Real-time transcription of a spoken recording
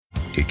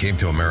came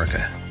to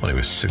America when he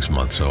was 6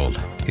 months old.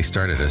 He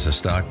started as a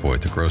stock boy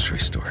at the grocery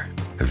store.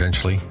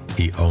 Eventually,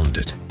 he owned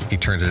it. He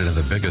turned it into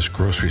the biggest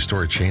grocery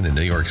store chain in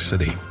New York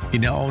City. He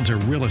now owns a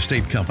real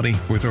estate company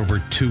worth over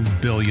 $2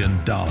 billion.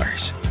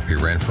 He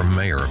ran for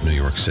mayor of New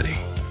York City.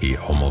 He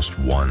almost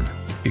won.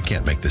 You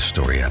can't make this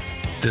story up.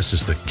 This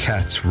is the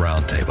Cats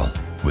Roundtable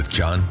with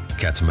John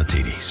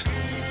Catsimatidis.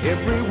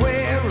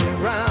 Everywhere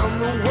around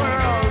the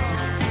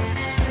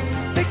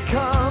world, they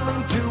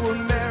come to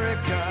America.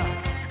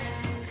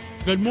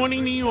 Good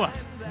morning, New York.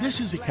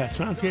 This is the Cats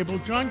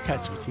Roundtable. John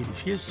Catsimatidis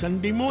here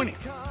Sunday morning.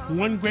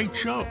 One great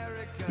show.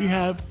 We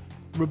have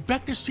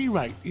Rebecca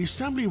Seawright, the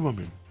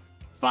Assemblywoman.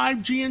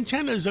 5G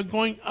antennas are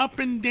going up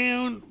and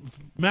down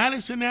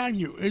Madison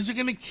Avenue. Is it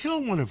going to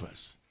kill one of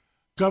us?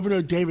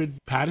 Governor David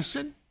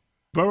Paterson,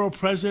 Borough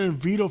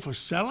President Vito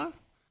Fossella,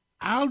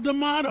 Al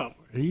D'Amato.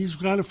 He's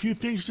got a few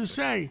things to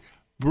say.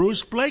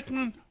 Bruce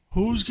Blakeman,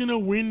 who's going to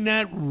win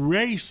that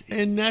race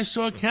in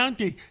Nassau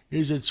County?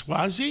 Is it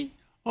Swazi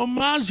or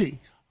Mazi?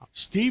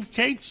 Steve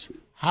Cates,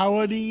 how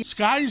are the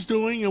skies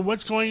doing and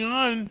what's going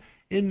on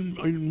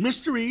in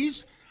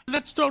mysteries?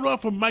 Let's start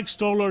off with Mike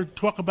Stoller,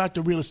 talk about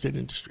the real estate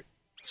industry.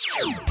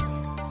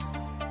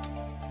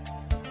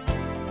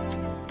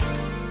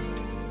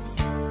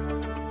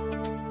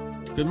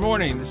 Good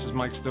morning. This is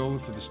Mike Stoller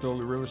for the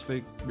Stoller Real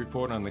Estate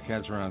Report on the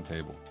Cats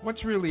Roundtable.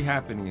 What's really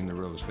happening in the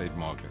real estate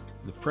market?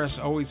 The press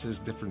always has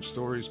different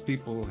stories.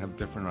 People have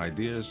different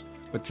ideas.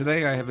 But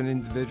today I have an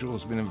individual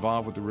who's been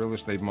involved with the real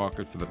estate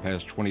market for the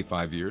past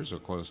 25 years or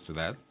close to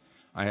that.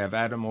 I have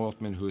Adam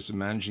Altman, who is a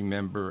managing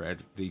member at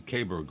the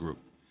Caber Group.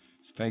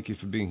 So thank you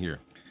for being here.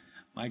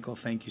 Michael,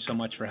 thank you so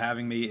much for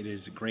having me. It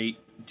is great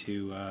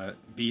to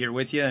be here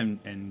with you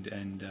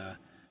and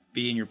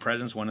be in your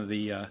presence, one of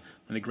the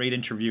great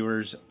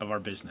interviewers of our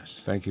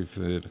business. Thank you for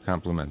the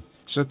compliment.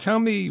 So tell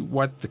me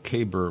what the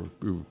Caber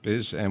Group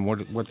is and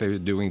what they're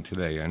doing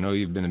today. I know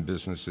you've been in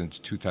business since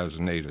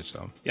 2008 or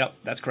so. Yep,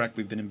 that's correct.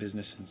 We've been in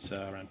business since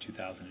around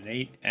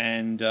 2008.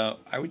 And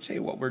I would say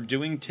what we're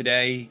doing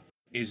today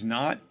is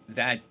not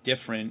that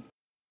different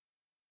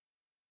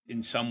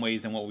in some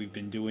ways than what we've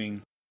been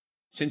doing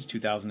since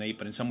 2008,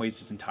 but in some ways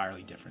it's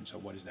entirely different. So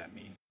what does that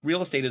mean?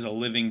 Real estate is a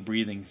living,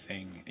 breathing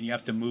thing, and you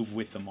have to move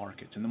with the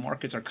markets, and the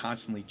markets are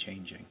constantly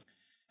changing.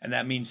 And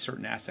that means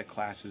certain asset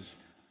classes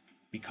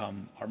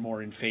are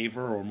more in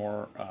favor or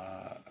more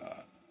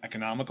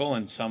economical,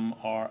 and some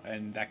are,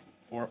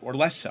 or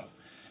less so.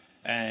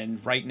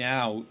 And right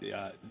now,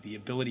 the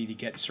ability to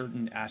get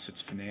certain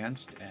assets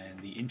financed and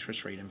the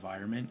interest rate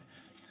environment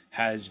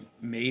has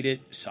made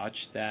it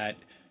such that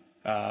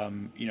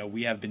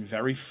we have been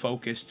very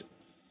focused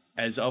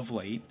as of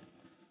late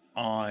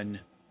on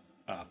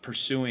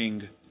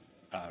pursuing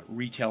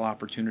retail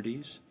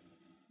opportunities,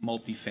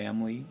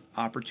 multifamily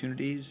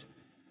opportunities,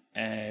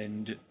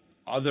 and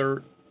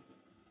other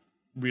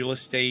real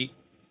estate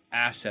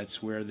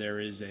assets where there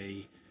is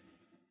a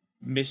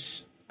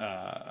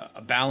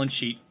balance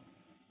sheet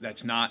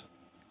that's not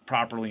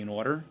properly in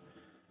order,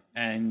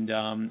 and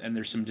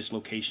there's some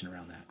dislocation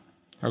around that.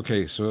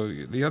 Okay, so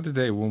the other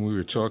day when we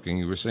were talking,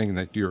 you were saying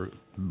that you're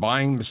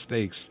buying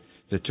mistakes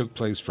that took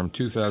place from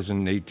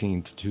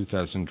 2018 to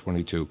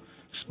 2022.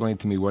 Explain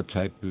to me what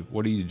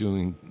are you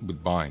doing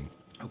with buying?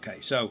 Okay,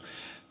 so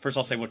first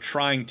I'll say we're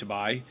trying to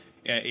buy.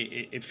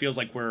 It feels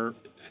like we're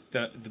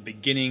at the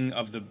beginning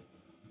of the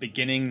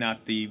beginning,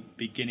 not the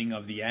beginning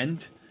of the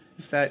end,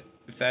 if that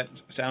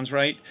sounds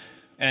right.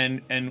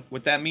 And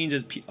what that means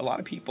is a lot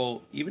of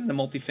people, even in the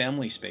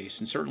multifamily space,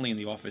 and certainly in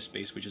the office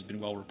space, which has been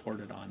well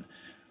reported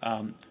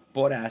on,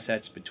 bought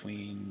assets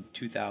between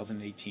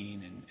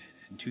 2018 and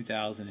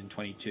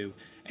 2022,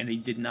 and they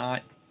did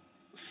not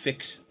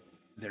fix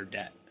their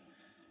debt.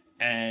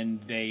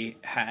 And they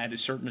had a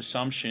certain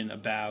assumption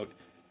about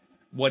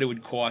what it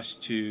would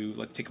cost to,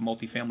 let's take a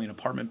multifamily, an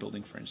apartment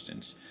building, for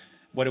instance,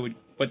 what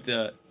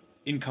the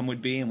income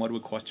would be and what it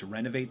would cost to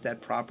renovate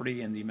that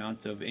property and the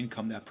amount of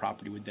income that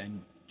property would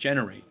then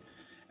generate.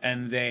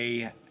 And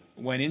they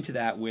went into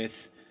that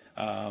with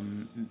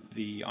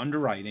the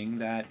underwriting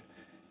that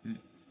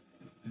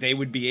they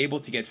would be able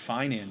to get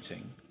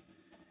financing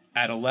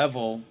at a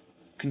level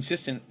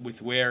consistent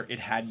with where it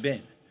had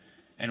been.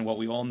 And what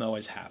we all know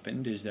has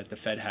happened is that the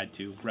Fed had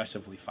to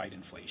aggressively fight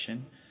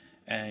inflation,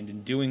 and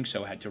in doing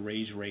so had to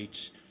raise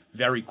rates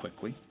very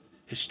quickly,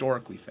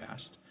 historically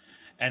fast.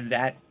 And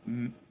that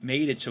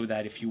made it so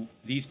that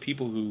these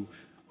people who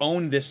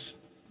own this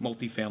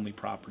multifamily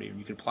property, and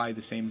you could apply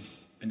the same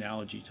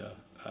analogy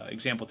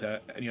example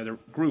to any other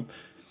group,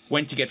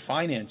 went to get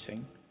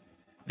financing,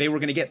 they were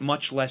going to get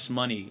much less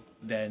money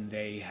than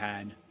they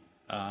had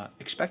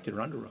expected or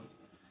underwrote.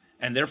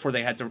 And therefore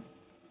they had to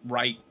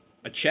write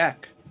a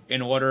check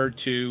in order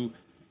to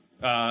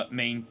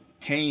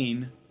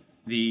maintain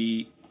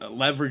the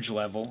leverage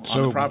level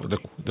on the property.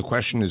 So the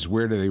question is,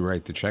 where do they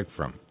write the check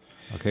from?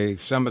 Okay,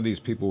 some of these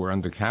people were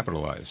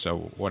undercapitalized.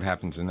 So what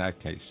happens in that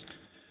case?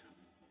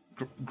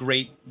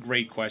 Great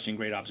question,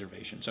 great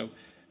observation. So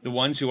the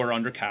ones who are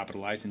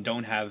undercapitalized and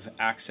don't have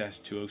access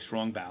to a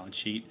strong balance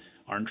sheet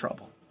are in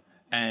trouble.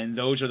 And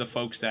those are the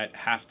folks that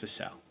have to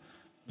sell.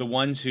 the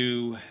ones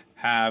who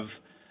have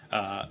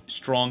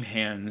strong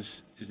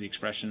hands, is the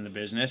expression in the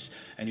business,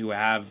 and who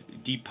have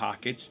deep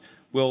pockets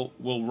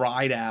will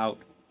ride out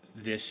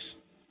this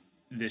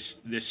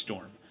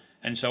storm.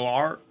 And so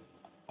our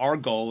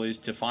goal is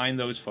to find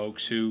those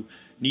folks who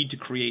need to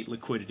create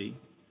liquidity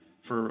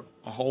for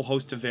a whole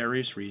host of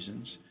various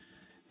reasons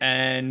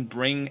and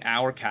bring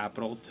our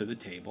capital to the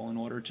table in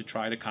order to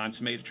try to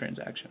consummate a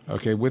transaction.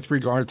 Okay, with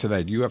regard to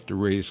that, you have to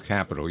raise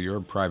capital. You're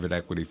a private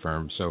equity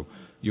firm, so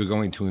you're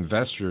going to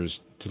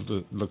investors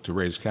to look to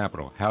raise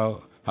capital.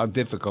 How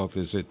difficult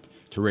is it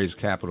to raise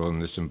capital in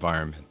this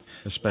environment,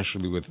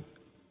 especially with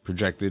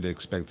projected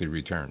expected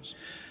returns?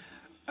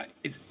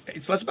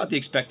 It's less about the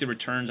expected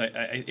returns.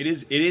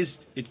 It's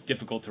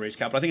difficult to raise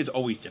capital. I think it's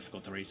always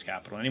difficult to raise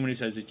capital. Anyone who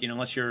says that,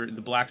 unless you're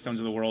the Blackstones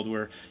of the world,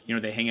 where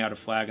they hang out a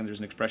flag and there's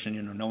an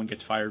expression, no one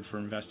gets fired for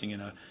investing in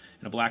a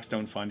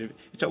Blackstone fund.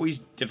 It's always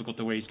difficult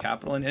to raise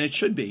capital, and it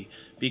should be,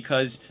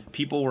 because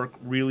people work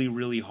really,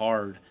 really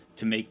hard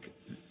to make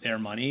their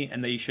money,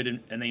 and they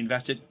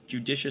invest it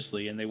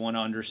judiciously, and they want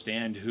to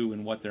understand who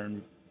and what they're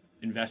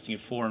investing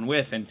it for and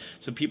with, and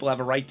so people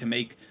have a right to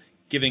make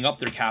giving up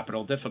their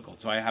capital difficult.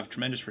 So I have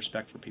tremendous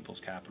respect for people's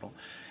capital.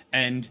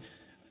 And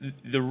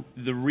the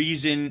other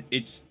reason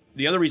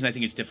I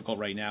think it's difficult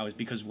right now is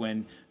because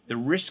when the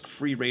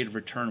risk-free rate of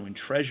return, when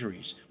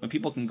treasuries, when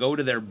people can go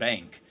to their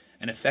bank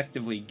and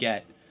effectively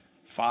get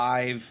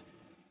 5+%,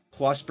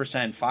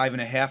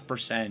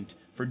 5.5%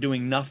 for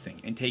doing nothing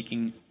and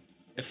taking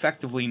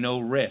effectively no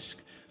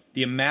risk,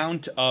 the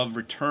amount of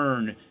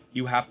return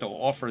you have to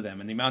offer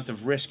them and the amount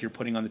of risk you're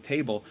putting on the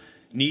table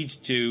needs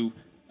to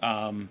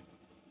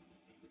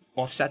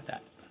offset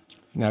that.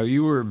 Now,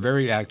 you were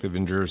very active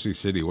in Jersey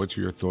City. What's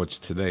your thoughts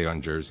today on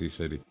Jersey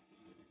City?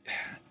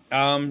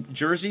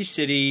 Jersey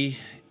City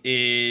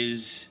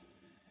is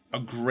a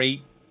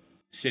great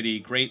city,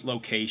 great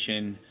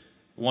location,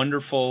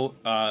 wonderful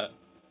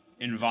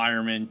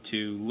environment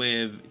to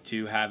live,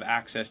 to have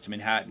access to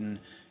Manhattan.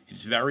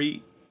 It's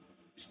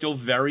still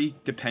very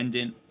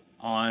dependent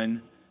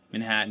on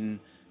Manhattan.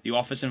 The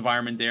office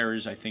environment there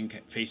is, I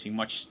think, facing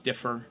much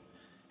stiffer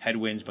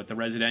headwinds, but the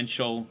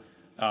residential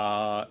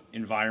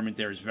environment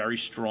there is very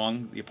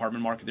strong. The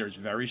apartment market there is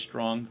very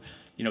strong.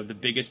 The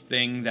biggest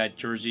thing that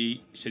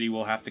Jersey City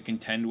will have to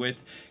contend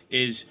with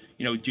is,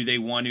 do they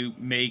want to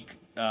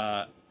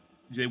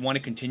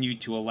continue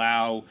to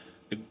allow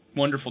the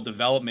wonderful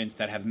developments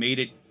that have made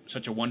it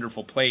such a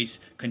wonderful place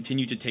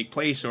continue to take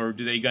place, or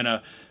do they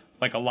gonna,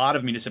 like a lot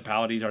of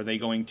municipalities, are they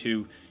going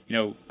to,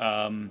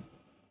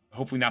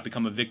 hopefully not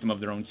become a victim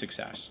of their own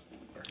success?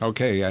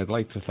 Okay, I'd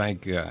like to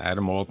thank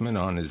Adam Altman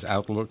on his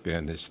outlook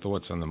and his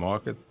thoughts on the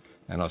market,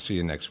 and I'll see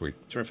you next week.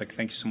 Terrific.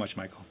 Thank you so much,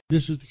 Michael.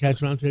 This is the Cats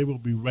Roundtable. We'll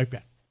be right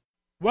back.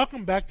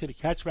 Welcome back to the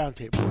Cats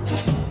Roundtable.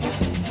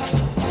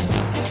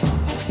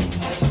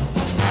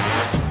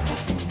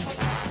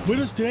 With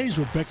us today is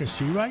Rebecca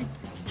Seawright.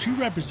 She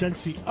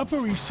represents the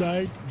Upper East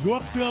Side,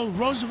 Yorkville,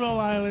 Roosevelt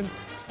Island,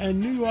 and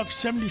New York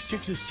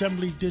 76th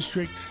Assembly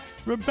District.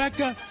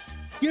 Rebecca,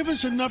 give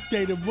us an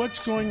update of what's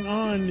going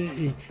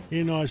on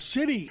in our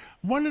city.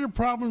 One of the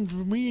problems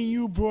me and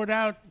you brought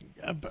out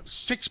about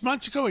 6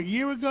 months ago, a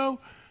year ago,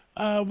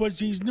 was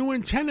these new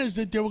antennas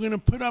that they were going to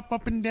put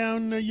up and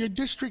down your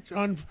district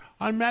on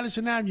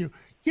Madison Avenue.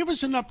 Give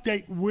us an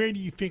update. Where do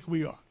you think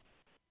we are?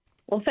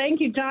 Well,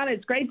 thank you, John.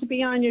 It's great to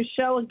be on your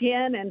show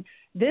again. And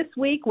this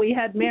week we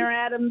had Mayor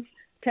Adams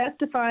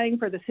testifying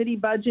for the city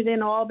budget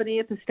in Albany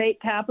at the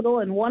state capitol.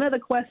 And one of the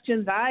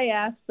questions I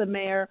asked the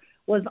mayor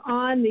was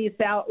on these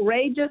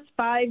outrageous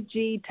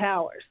 5G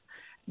towers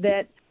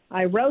that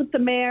I wrote the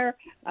mayor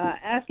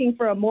asking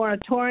for a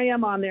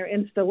moratorium on their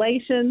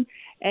installation.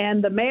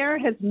 And the mayor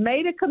has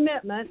made a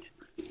commitment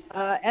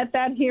at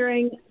that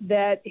hearing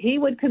that he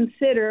would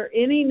consider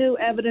any new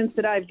evidence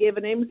that I've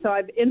given him. So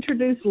I've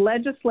introduced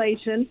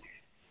legislation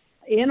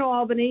in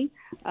Albany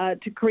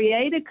to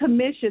create a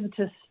commission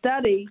to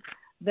study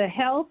the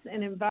health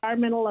and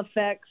environmental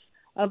effects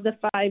of the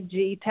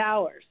 5G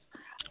towers.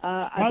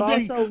 I've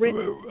also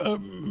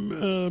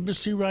written... Ms.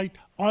 Seawright,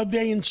 are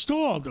they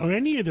installed? Are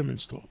any of them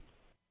installed?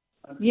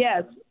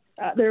 Yes.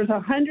 There's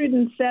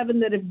 107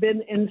 that have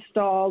been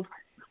installed.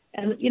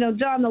 And,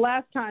 John, the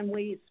last time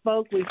we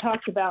spoke, we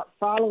talked about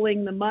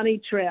following the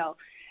money trail.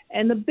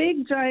 And the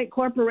big, giant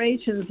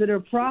corporations that are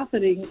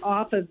profiting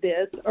off of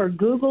this are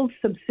Google's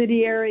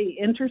subsidiary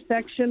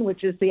Intersection,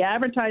 which is the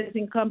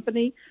advertising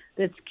company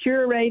that's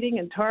curating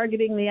and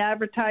targeting the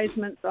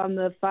advertisements on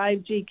the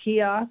 5G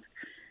kiosk,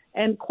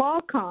 and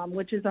Qualcomm,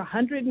 which is a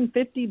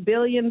 $150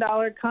 billion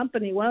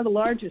company, one of the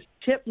largest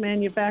chip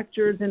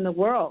manufacturers in the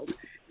world,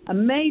 a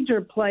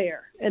major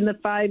player in the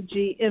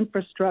 5G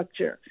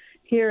infrastructure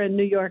here in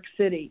New York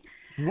City.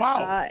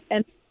 Wow.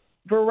 And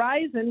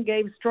Verizon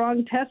gave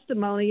strong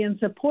testimony in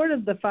support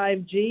of the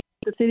 5G at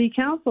the city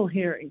council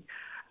hearing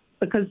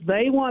because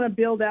they want to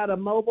build out a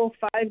mobile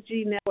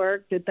 5G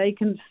network that they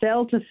can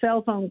sell to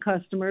cell phone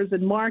customers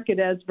and market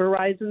as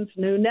Verizon's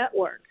new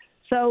network.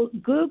 So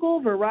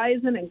Google,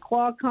 Verizon, and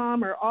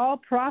Qualcomm are all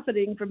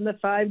profiting from the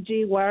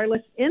 5G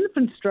wireless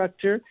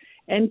infrastructure,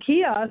 and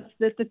kiosks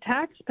that the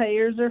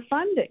taxpayers are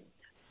funding.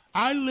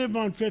 I live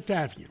on Fifth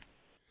Avenue,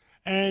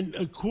 and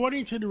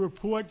according to the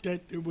report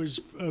that it was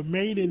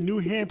made in New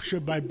Hampshire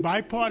by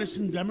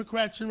bipartisan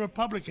Democrats and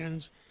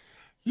Republicans,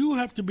 you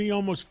have to be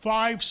almost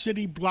 5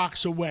 city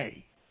blocks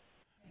away.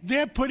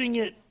 They're putting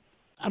it,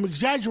 I'm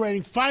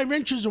exaggerating, 5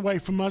 inches away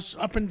from us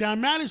up and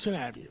down Madison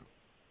Avenue.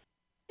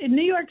 In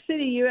New York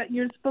City,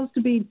 you're supposed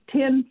to be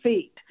 10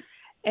 feet.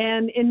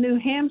 And in New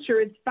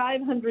Hampshire, it's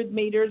 500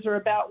 meters or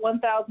about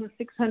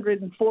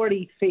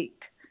 1,640 feet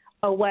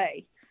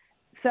away.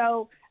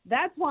 So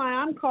that's why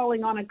I'm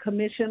calling on a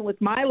commission with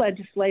my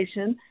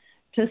legislation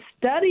to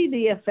study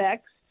the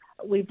effects.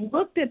 We've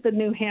looked at the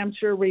New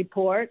Hampshire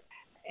report,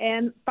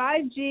 and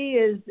 5G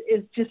is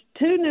just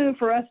too new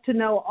for us to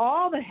know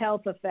all the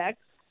health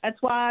effects.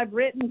 That's why I've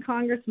written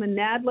Congressman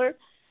Nadler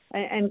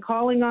and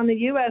calling on the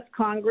U.S.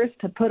 Congress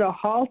to put a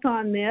halt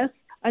on this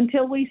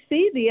until we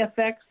see the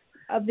effects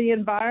of the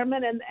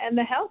environment and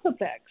the health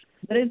effects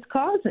that it's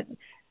causing.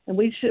 And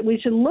we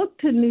should look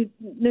to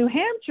New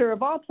Hampshire,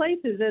 of all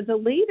places, as a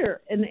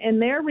leader in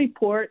their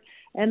report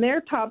and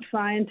their top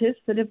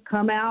scientists that have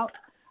come out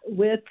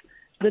with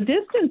the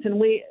distance. And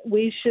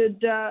we should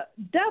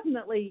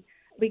definitely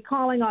be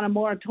calling on a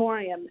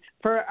moratorium.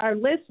 For our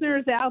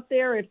listeners out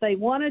there, if they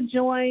want to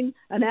join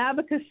an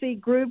advocacy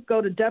group,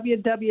 go to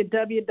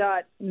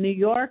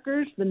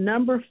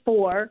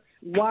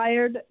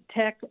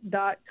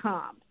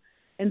www.newyorkers4wiredtech.com.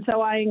 And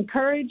so I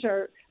encourage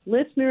our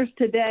listeners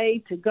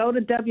today to go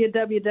to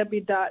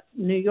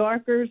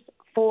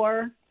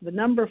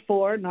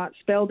www.newyorkers4, not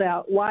spelled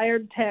out,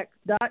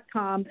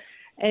 wiredtech.com,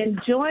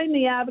 and join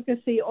the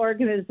advocacy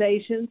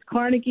organizations.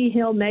 Carnegie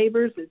Hill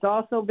Neighbors is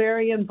also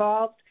very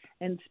involved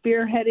and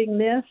spearheading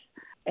this.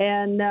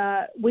 And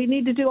we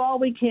need to do all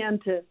we can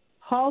to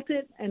halt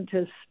it and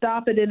to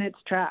stop it in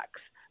its tracks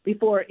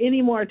before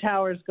any more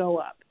towers go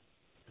up.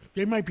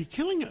 They might be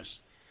killing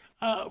us.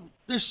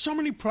 There's so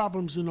many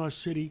problems in our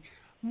city.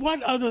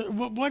 What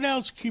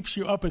else keeps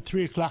you up at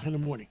 3 o'clock in the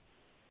morning?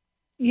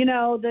 You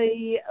know,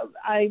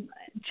 I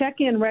check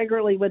in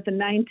regularly with the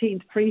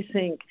 19th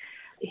precinct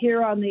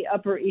here on the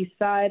Upper East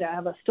Side. I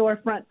have a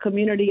storefront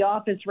community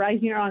office right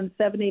here on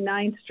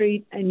 79th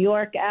Street and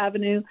York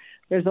Avenue.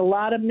 There's a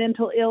lot of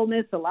mental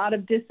illness, a lot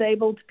of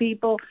disabled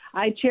people.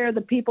 I chair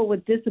the People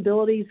with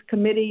Disabilities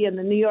Committee in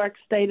the New York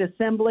State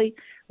Assembly.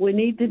 We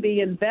need to be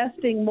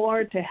investing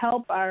more to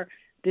help our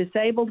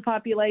disabled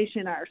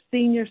population, our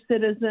senior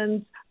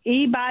citizens.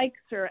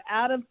 E-bikes are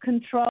out of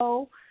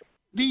control.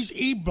 These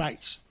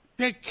e-bikes,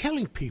 they're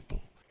killing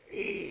people.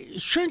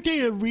 Shouldn't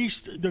they at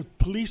least, the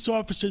police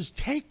officers,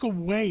 take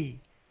away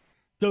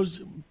those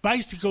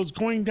bicycles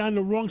going down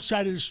the wrong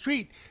side of the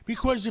street?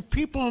 Because if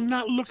people are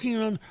not looking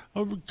on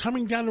or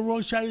coming down the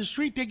wrong side of the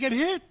street, they get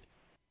hit.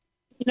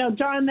 You know,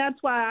 John,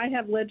 that's why I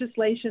have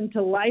legislation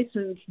to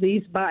license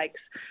these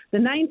bikes. The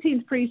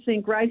 19th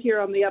precinct right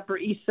here on the Upper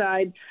East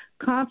Side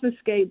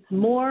confiscates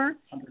more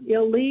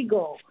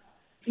illegal,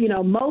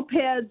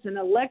 mopeds and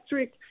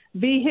electric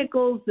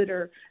vehicles that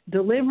are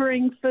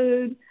delivering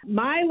food.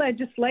 My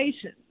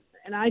legislation,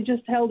 and I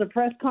just held a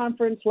press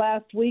conference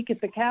last week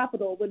at the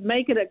Capitol, would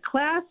make it a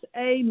Class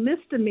A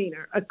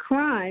misdemeanor, a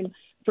crime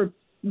for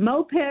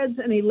mopeds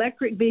and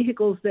electric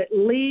vehicles that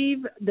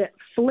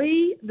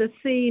flee the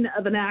scene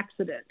of an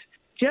accident.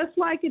 Just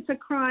like it's a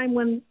crime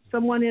when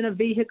someone in a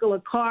vehicle,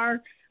 a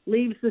car,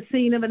 leaves the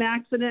scene of an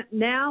accident,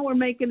 now we're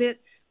making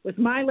it, with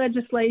my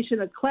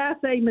legislation, a Class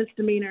A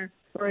misdemeanor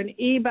for an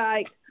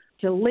e-bike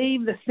to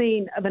leave the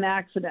scene of an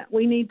accident.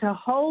 We need to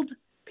hold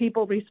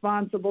people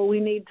responsible.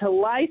 We need to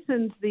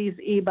license these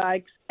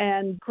e-bikes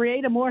and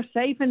create a more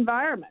safe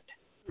environment.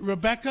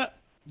 Rebecca,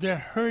 they're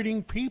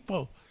hurting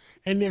people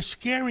and they're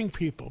scaring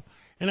people.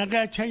 And I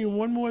got to tell you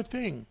one more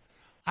thing.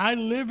 I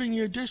live in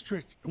your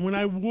district. When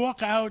I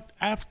walk out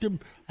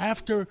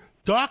after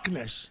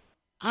darkness,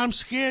 I'm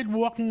scared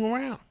walking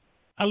around.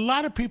 A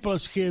lot of people are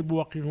scared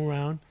walking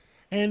around.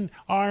 And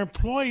our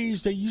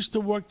employees that used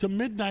to work to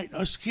midnight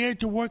are scared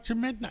to work to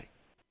midnight.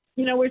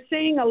 You know, we're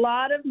seeing a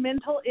lot of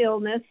mental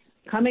illness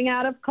coming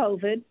out of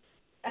COVID.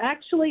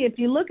 Actually, if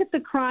you look at the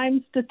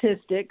crime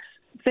statistics,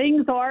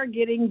 things are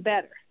getting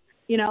better.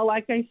 You know,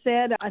 like I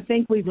said, I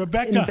think we've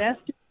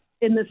invested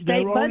in the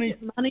state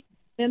budget money for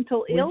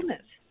mental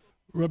illness.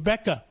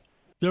 Rebecca,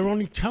 they're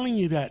only telling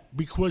you that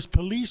because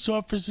police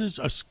officers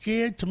are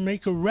scared to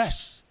make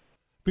arrests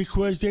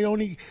because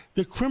the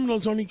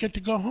criminals only get to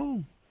go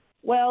home.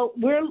 Well,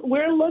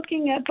 we're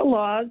looking at the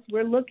laws.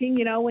 We're looking,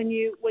 when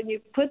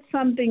you put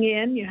something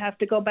in, you have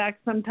to go back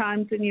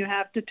sometimes and you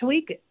have to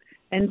tweak it.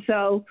 And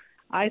so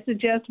I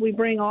suggest we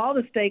bring all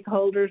the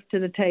stakeholders to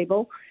the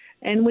table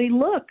and we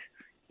look.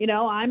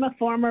 I'm a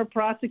former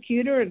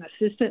prosecutor and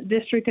assistant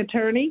district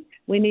attorney.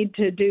 We need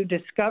to do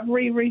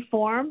discovery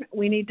reform.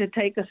 We need to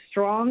take a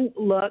strong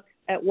look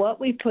at what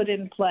we put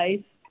in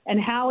place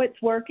and how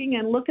it's working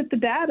and look at the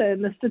data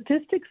and the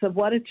statistics of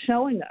what it's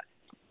showing us.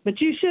 But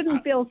you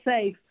shouldn't feel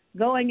safe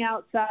going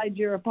outside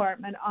your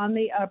apartment on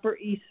the Upper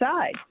East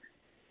Side.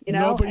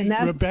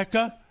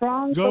 Rebecca,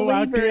 go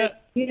out there,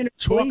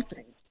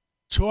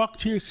 talk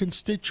to your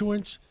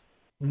constituents,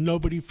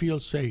 nobody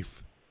feels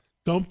safe.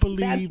 Don't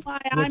believe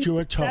what you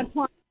are told. That's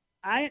why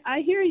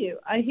I hear you.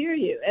 I hear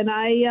you. And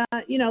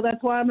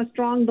that's why I'm a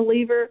strong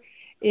believer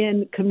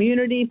in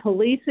community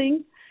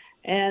policing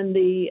and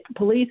the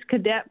police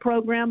cadet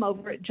program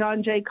over at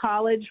John Jay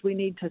College. We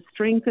need to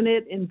strengthen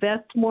it,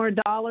 invest more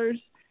dollars.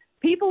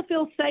 People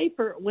feel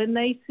safer when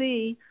they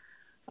see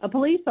a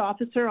police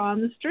officer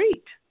on the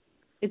street.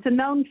 It's a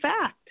known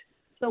fact.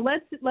 So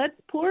let's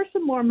pour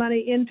some more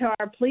money into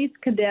our police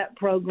cadet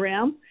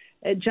program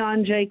at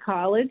John Jay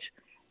College,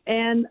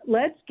 and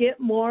let's get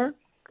more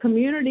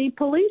community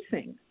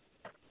policing.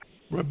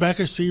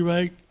 Rebecca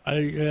Seawright,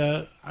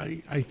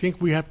 I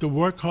think we have to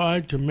work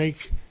hard to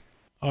make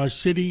our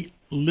city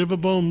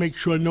livable and make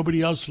sure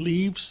nobody else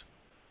leaves.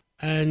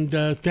 And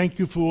thank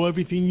you for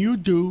everything you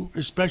do,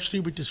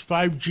 especially with this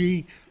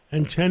 5G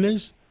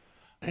antennas.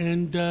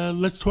 And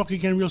let's talk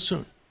again real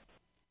soon.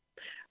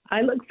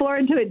 I look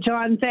forward to it,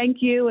 John. Thank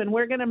you. And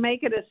we're going to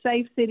make it a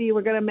safe city.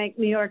 We're going to make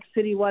New York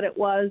City what it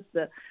was.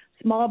 The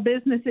small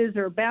businesses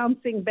are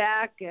bouncing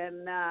back.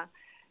 And,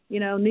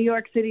 New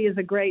York City is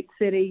a great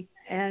city.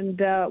 And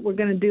we're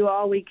going to do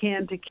all we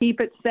can to keep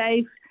it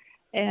safe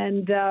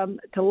and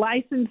to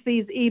license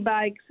these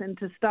e-bikes and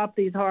to stop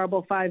these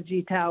horrible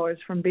 5G towers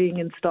from being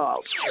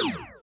installed.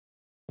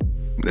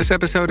 This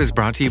episode is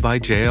brought to you by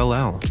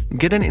JLL.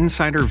 Get an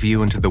insider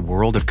view into the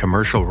world of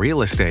commercial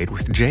real estate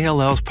with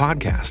JLL's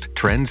podcast,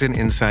 Trends and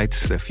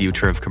Insights, the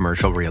Future of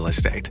Commercial Real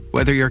Estate.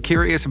 Whether you're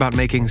curious about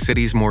making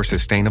cities more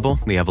sustainable,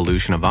 the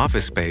evolution of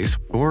office space,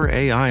 or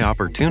AI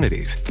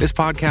opportunities, this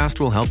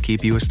podcast will help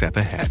keep you a step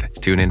ahead.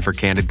 Tune in for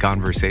candid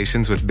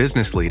conversations with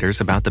business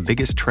leaders about the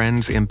biggest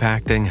trends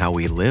impacting how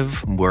we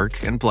live,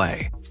 work, and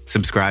play.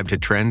 Subscribe to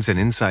Trends and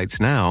Insights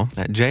now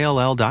at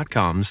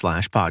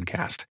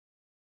jll.com/podcast.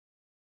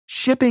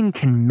 Shipping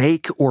can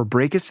make or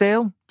break a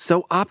sale,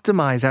 so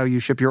optimize how you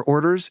ship your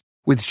orders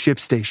with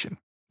ShipStation.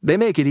 They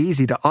make it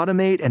easy to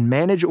automate and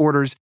manage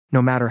orders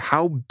no matter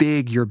how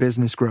big your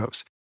business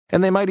grows.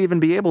 And they might even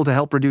be able to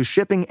help reduce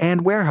shipping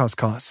and warehouse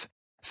costs.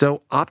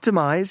 So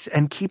optimize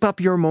and keep up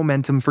your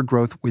momentum for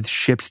growth with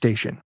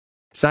ShipStation.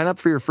 Sign up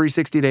for your free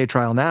 60-day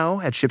trial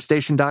now at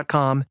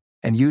ShipStation.com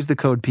and use the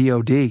code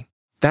POD.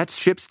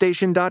 That's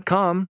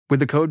ShipStation.com with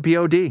the code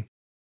POD.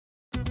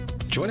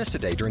 Join us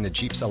today during the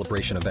Jeep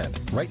Celebration event.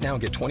 Right now,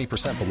 get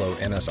 20% below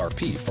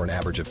MSRP for an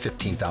average of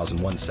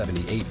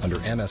 $15,178 under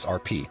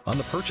MSRP on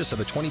the purchase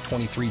of a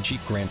 2023 Jeep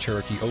Grand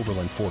Cherokee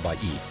Overland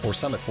 4xE or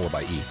Summit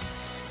 4xE.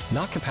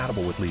 Not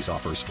compatible with lease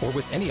offers or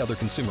with any other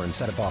consumer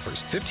incentive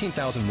offers.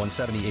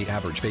 $15,178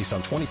 average based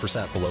on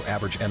 20% below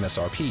average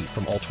MSRP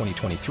from all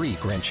 2023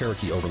 Grand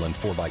Cherokee Overland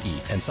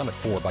 4xE and Summit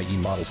 4xE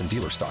models in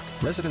dealer stock.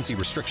 Residency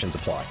restrictions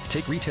apply.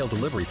 Take retail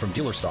delivery from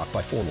dealer stock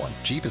by 4/1.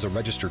 Jeep is a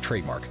registered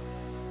trademark.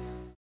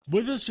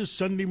 With us this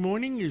Sunday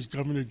morning is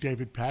Governor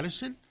David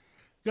Paterson.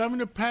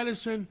 Governor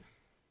Paterson,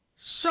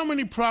 so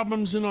many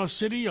problems in our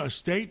city, our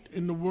state,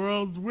 in the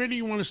world. Where do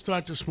you want to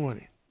start this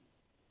morning?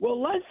 Well,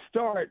 let's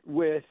start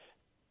with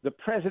the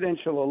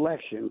presidential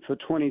election for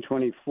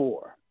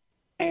 2024.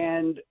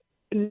 And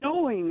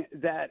knowing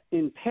that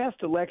in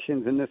past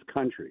elections in this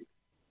country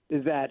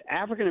is that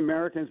African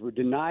Americans were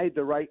denied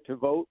the right to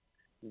vote,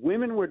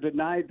 women were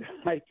denied the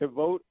right to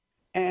vote,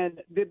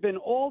 and there have been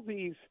all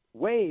these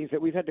ways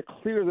that we've had to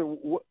clear the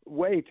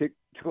way to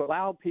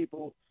allow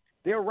people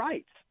their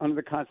rights under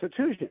the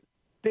Constitution.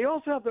 They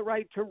also have the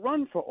right to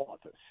run for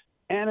office.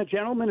 And a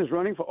gentleman is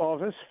running for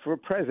office for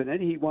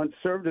president. He once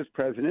served as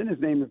president. His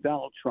name is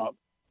Donald Trump.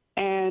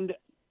 And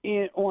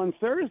on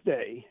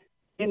Thursday,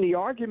 in the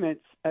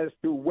arguments as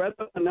to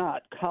whether or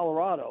not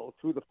Colorado,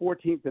 through the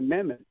 14th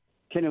Amendment,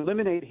 can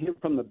eliminate him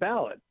from the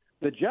ballot,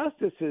 the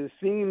justices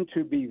seem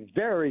to be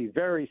very,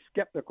 very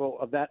skeptical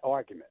of that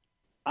argument.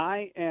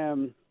 I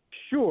am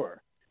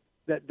sure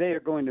that they are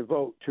going to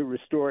vote to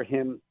restore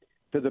him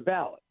to the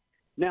ballot.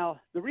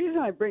 Now, the reason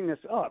I bring this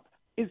up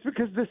is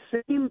because the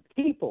same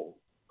people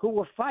who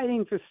were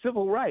fighting for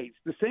civil rights,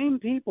 the same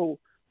people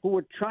who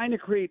were trying to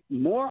create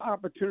more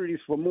opportunities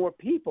for more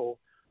people,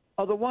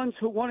 are the ones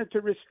who wanted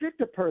to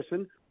restrict a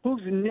person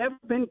who's never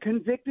been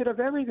convicted of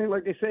everything.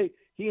 Like they say,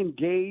 he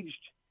engaged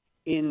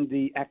in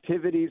the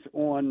activities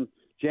on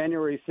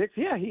January 6th.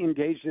 Yeah, he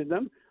engaged in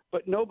them,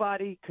 but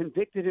nobody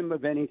convicted him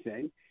of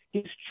anything.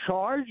 He's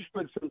charged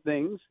with some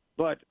things,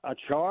 but a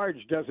charge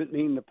doesn't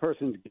mean the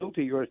person's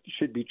guilty or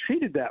should be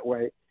treated that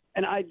way.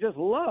 And I just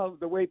love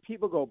the way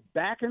people go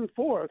back and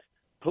forth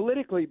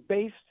politically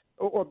based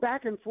or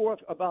back and forth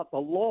about the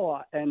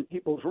law and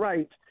people's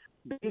rights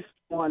based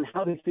on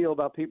how they feel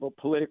about people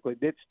politically.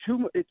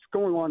 It's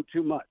going on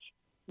too much.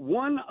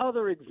 One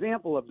other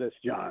example of this,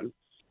 John,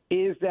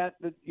 is that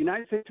the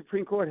United States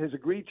Supreme Court has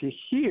agreed to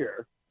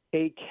hear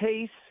a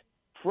case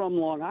from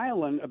Long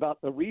Island about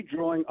the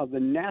redrawing of the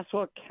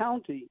Nassau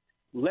County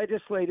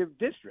legislative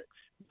districts.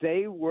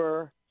 They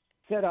were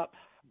set up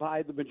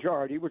by the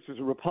majority, which is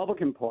a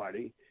Republican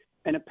Party,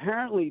 and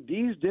apparently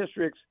these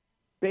districts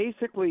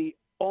basically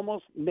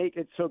almost make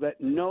it so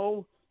that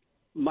no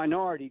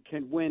minority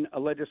can win a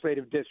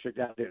legislative district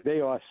out there.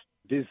 They are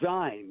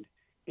designed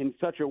in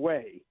such a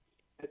way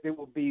that there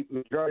will be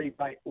majority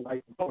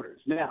white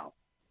voters. Now,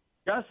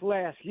 just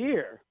last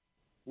year,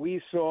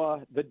 we saw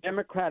the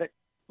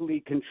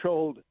democratically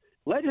controlled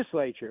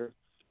legislature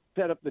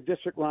set up the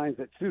district lines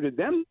that suited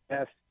them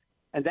best,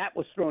 and that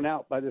was thrown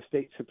out by the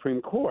state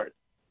Supreme Court.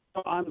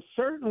 So I'm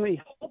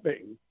certainly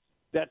hoping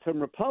that some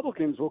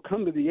Republicans will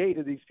come to the aid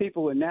of these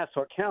people in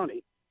Nassau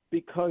County,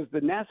 because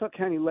the Nassau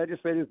County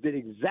legislators did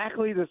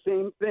exactly the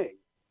same thing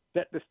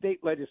that the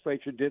state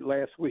legislature did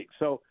last week.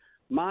 So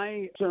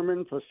my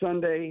sermon for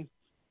Sunday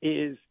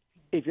is,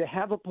 if you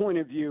have a point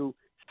of view,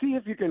 see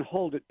if you can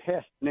hold it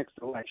past the next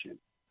election.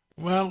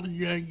 Well,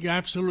 you're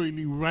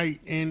absolutely right.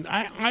 And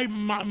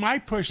my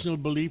personal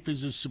belief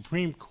is the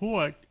Supreme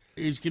Court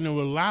is going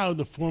to allow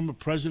the former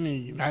president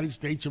of the United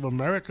States of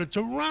America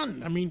to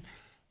run. I mean,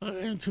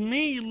 and to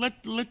me,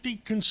 let the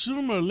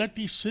consumer, let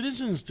the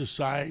citizens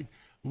decide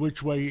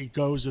which way it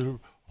goes, or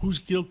who's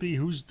guilty,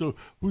 who's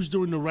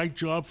doing the right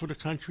job for the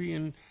country,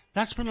 and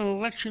that's what an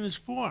election is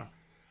for.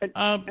 And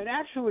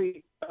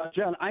actually,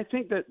 John, I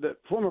think that the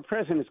former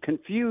president has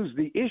confused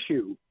the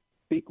issue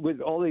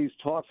with all these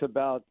talks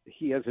about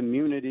he has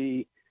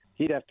immunity,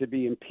 he'd have to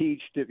be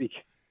impeached if he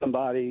killed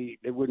somebody,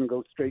 it wouldn't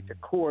go straight to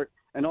court,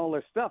 and all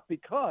this stuff,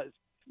 because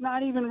it's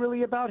not even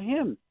really about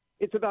him.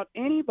 It's about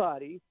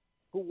anybody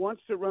who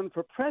wants to run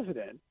for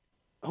president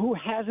who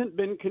hasn't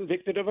been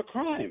convicted of a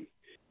crime.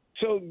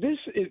 So this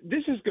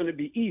is going to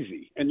be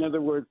easy. In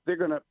other words, they're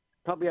going to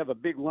probably have a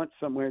big lunch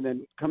somewhere and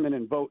then come in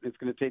and vote, and it's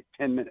going to take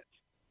 10 minutes.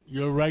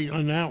 You're right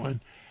on that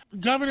one.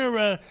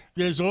 Governor,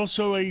 there's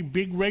also a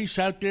big race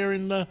out there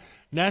in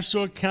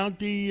Nassau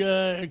County,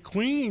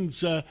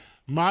 Queens,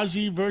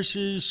 Mozzie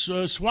versus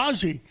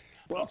Suozzi.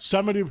 Well,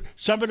 some of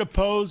the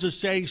polls are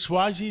saying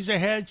Suozzi's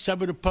ahead.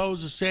 Some of the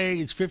polls are saying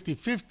it's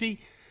 50-50.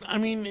 I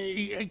mean,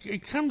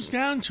 it comes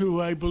down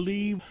to, I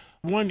believe,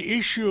 one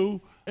issue,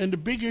 and the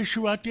big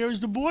issue out there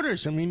is the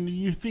borders. I mean,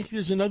 you think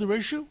there's another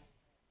issue?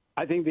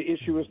 I think the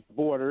issue is the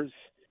borders.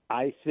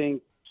 I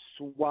think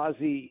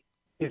Suozzi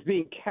is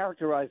being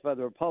characterized by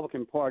the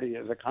Republican Party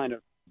as a kind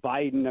of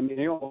Biden. I mean,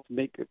 they almost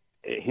make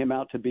him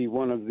out to be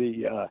one of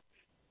the,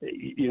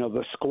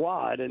 the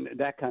squad and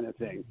that kind of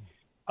thing.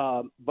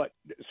 But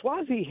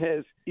Suozzi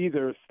has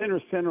either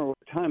center or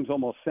at times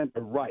almost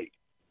center-right.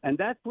 And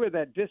that's where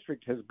that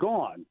district has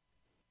gone.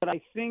 But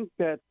I think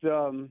that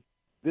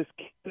this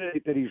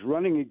candidate that he's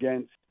running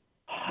against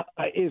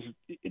is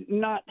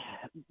not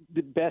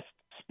the best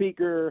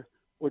speaker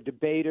or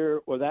debater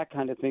or that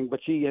kind of thing,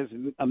 but she has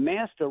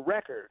amassed a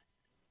record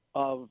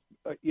of,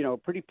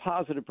 pretty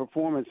positive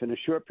performance in a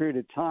short period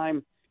of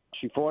time.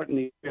 She fought in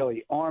the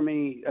Israeli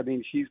army. I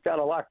mean, she's got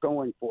a lot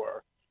going for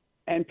her.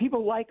 And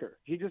people like her.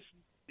 She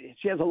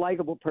has a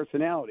likable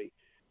personality.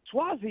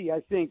 Suozzi,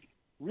 I think,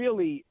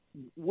 really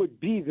would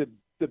be the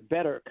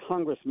better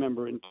Congress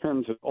member in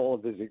terms of all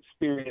of his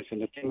experience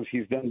and the things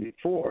he's done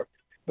before.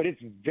 But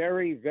it's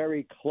very,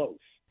 very close.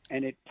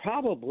 And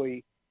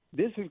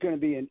this is going to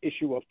be an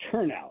issue of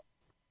turnout.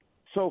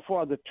 So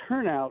far, the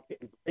turnout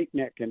in Great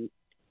Neck and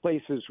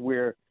places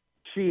where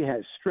she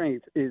has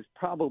strength is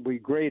probably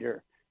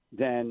greater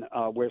than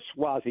where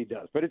Suozzi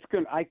does. But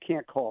I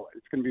can't call it.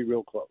 It's going to be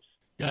real close.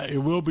 Yeah, it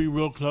will be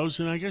real close,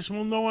 and I guess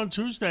we'll know on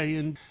Tuesday.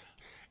 And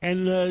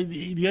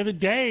the other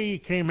day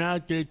it came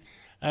out that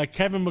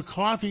Kevin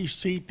McCarthy's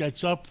seat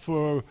that's up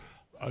for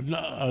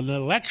an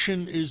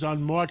election is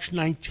on March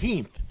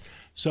 19th.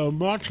 So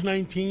March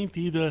 19th,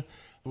 either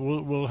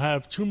we'll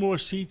have two more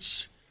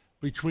seats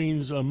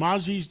between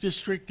Mozzie's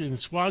district and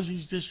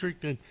Suozzi's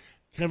district and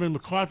Kevin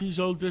McCarthy's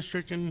old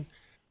district, and,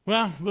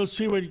 well, we'll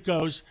see where it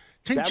goes.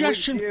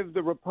 Congestion. That would give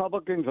the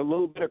Republicans a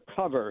little bit of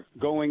cover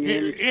going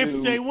into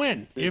if they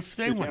win. If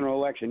they win. General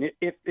election.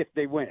 If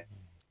they win.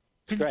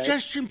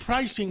 Congestion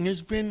pricing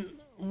has been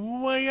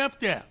way up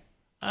there.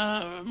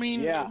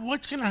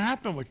 What's going to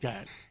happen with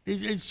that?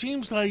 It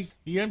seems like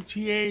the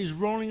MTA is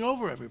rolling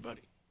over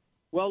everybody.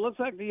 Well, it looks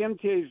like the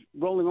MTA is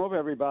rolling over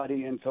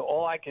everybody, and so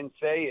all I can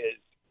say is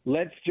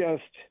let's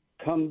just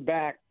come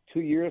back 2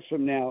 years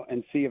from now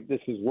and see if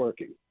this is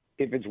working.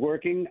 If it's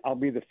working, I'll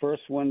be the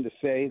first one to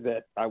say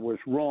that I was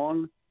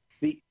wrong.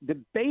 The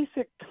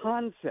basic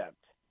concept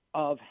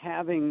of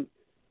having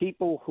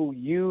people who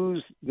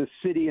use the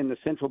city and the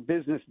central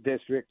business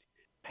district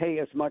pay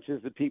as much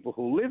as the people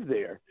who live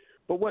there.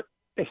 But what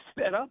they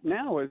set up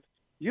now is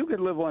you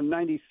could live on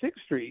 96th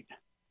Street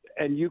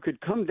and you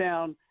could come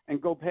down and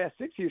go past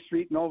 60th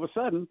Street, and all of a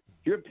sudden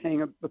you're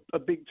paying a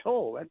big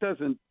toll. That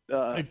doesn't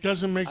it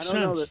doesn't make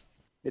sense.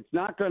 It's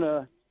not going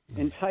to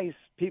entice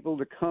people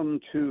to come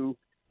to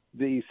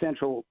the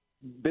central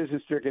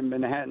business district in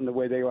Manhattan the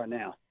way they are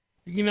now.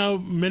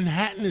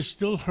 Manhattan is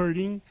still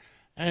hurting,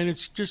 and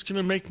it's just going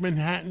to make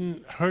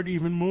Manhattan hurt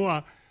even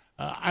more.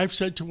 I've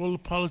said to all the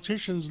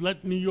politicians,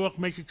 let New York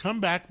make a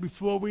comeback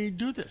before we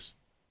do this.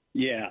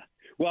 Yeah.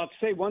 Well, I'll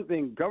say one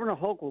thing. Governor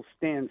Hochul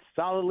stands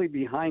solidly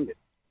behind it,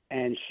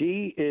 and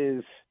she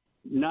is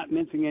not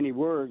mincing any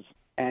words,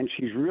 and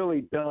she's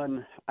really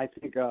done, I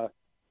think, a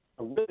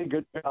really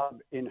good job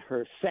in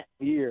her second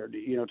year,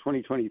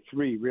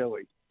 2023,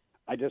 really.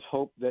 I just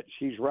hope that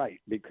she's right,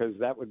 because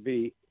that would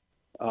be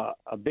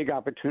a big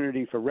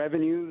opportunity for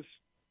revenues.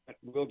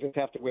 We'll just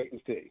have to wait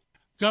and see.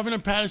 Governor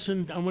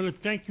Patterson, I want to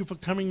thank you for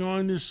coming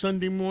on this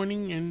Sunday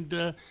morning, and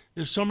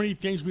there's so many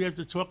things we have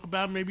to talk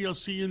about. Maybe I'll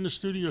see you in the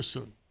studio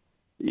soon.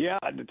 Yeah,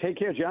 take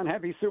care, John.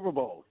 Happy Super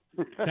Bowl.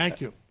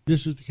 Thank you.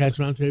 This is the Cats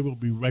Roundtable. We'll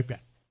be right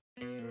back.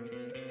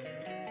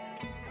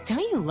 Don't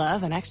you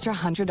love an extra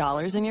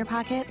 $100 in your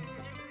pocket?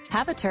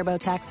 Have a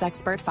TurboTax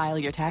expert file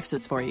your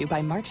taxes for you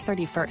by March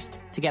 31st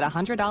to get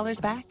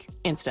 $100 back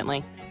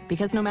instantly.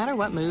 Because no matter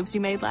what moves you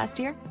made last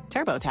year,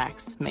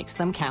 TurboTax makes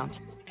them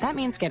count. That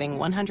means getting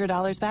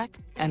 $100 back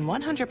and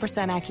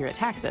 100% accurate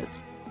taxes,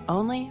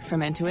 only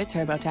from Intuit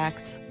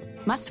TurboTax.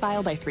 Must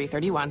file by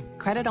 3/31.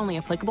 Credit only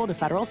applicable to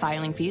federal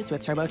filing fees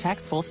with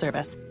TurboTax full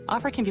service.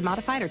 Offer can be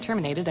modified or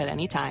terminated at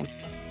any time.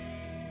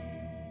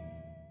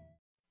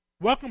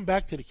 Welcome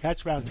back to the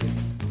Cats Roundtable.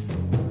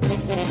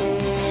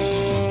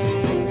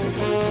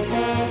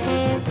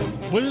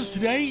 With us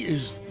today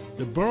is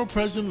the Borough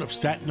President of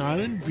Staten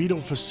Island, Vito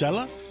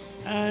Fossella,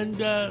 and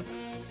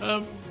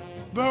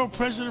Borough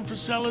President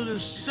Fossella,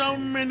 there's so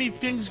many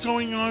things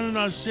going on in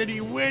our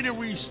city. Where do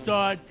we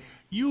start?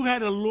 You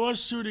had a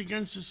lawsuit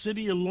against the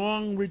city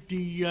along with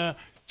the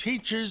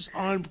teachers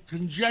on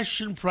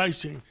congestion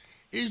pricing.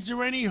 Is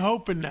there any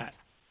hope in that?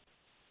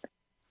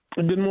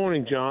 Good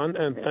morning, John,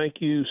 and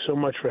thank you so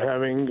much for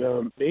having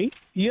me.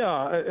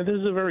 Yeah, this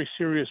is a very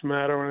serious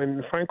matter,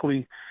 and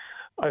frankly,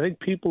 I think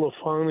people are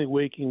finally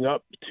waking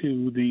up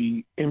to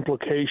the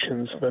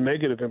implications, the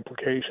negative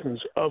implications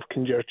of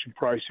congestion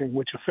pricing,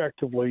 which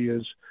effectively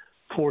is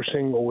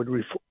forcing or would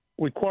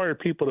require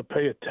people to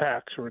pay a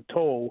tax or a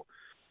toll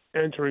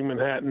entering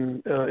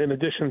Manhattan in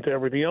addition to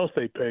everything else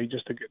they pay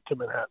just to get to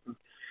Manhattan.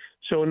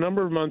 So a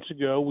number of months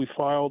ago, we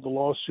filed a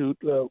lawsuit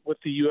with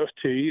the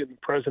UFT and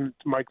President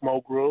Mike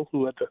Mulgrew,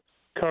 who had the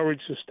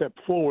courage to step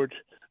forward,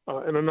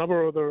 and a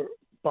number of other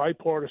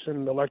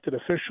bipartisan elected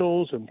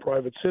officials and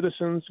private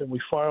citizens, and we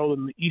filed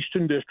in the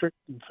Eastern District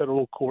in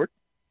federal court.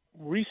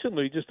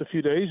 Recently, just a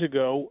few days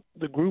ago,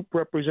 the group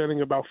representing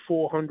about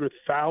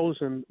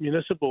 400,000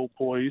 municipal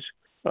employees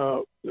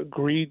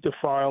agreed to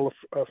file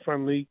a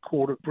friendly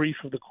brief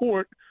of the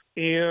court,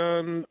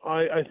 and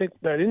I think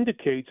that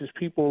indicates is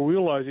people are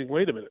realizing,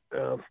 wait a minute,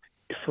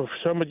 for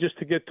someone just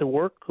to get to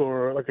work,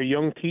 or like a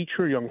young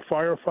teacher, young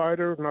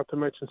firefighter, not to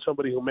mention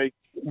somebody who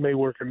may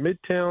work in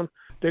Midtown,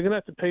 they're going to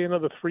have to pay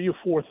another $3,000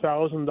 or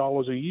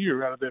 $4,000 a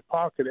year out of their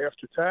pocket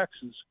after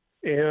taxes.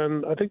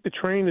 And I think the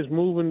train is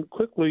moving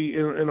quickly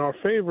in our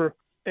favor.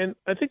 And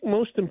I think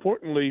most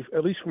importantly,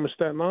 at least from a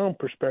Staten Island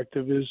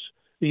perspective, is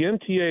the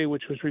MTA,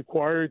 which was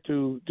required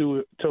to do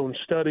its own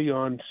study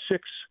on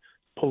 6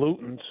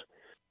 pollutants,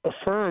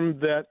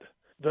 affirmed that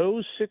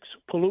those 6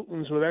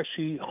 pollutants would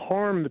actually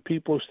harm the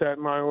people of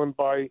Staten Island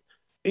by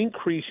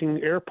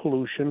increasing air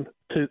pollution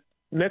to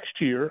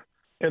next year.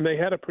 And they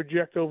had to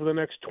project over the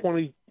next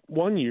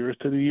 21 years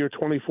to the year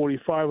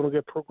 2045, it'll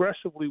get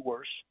progressively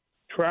worse.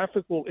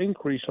 Traffic will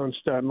increase on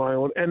Staten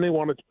Island, and they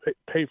wanted to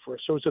pay for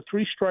it. So it's a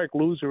 3-strike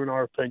loser, in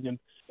our opinion,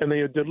 and they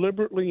are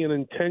deliberately and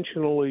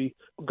intentionally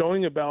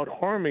going about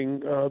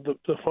harming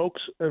the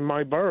folks in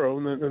my borough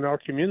and in our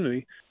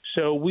community.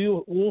 So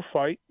we'll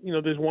fight. You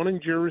know, there's one in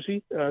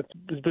Jersey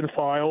that's been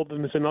filed,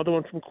 and there's another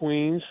one from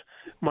Queens.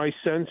 My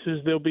sense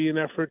is there'll be an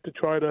effort to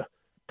try to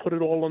put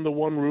it all under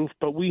one roof,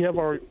 but we have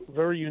our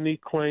very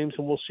unique claims,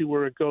 and we'll see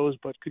where it goes.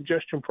 But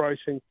congestion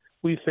pricing,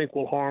 we think,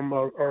 will harm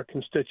our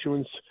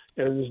constituents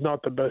and is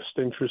not the best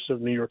interest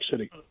of New York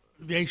City.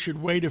 They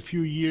should wait a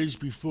few years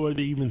before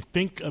they even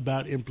think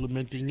about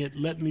implementing it.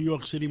 Let New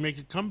York City make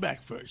a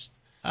comeback first.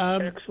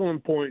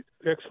 Excellent point.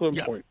 Excellent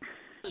point.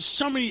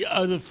 So many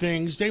other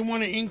things. They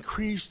want to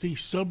increase the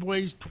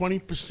subways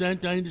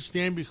 20%, I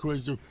understand,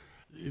 because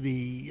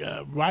the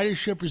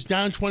ridership is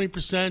down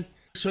 20%.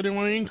 So they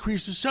want to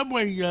increase the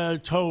subway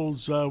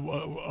tolls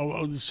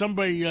or the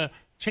subway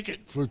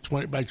ticket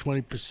by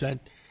 20%.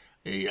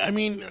 I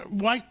mean,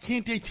 why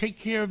can't they take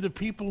care of the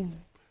people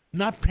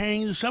not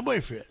paying the subway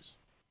fares?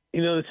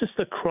 You know, it's just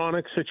a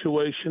chronic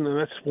situation, and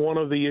that's one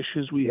of the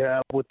issues we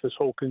have with this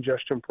whole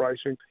congestion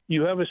pricing.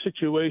 You have a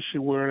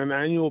situation where on an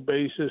annual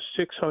basis,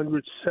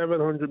 $600,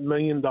 $700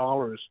 million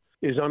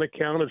is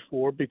unaccounted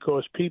for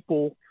because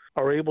people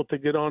are able to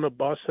get on a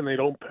bus and they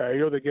don't pay,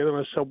 or they get on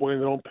a subway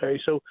and they don't pay.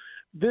 So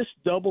this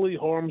doubly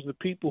harms the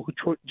people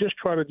who just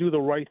try to do the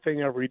right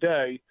thing every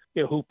day,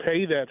 you know, who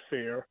pay that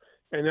fare,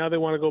 and now they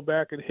want to go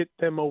back and hit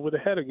them over the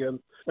head again.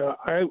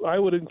 I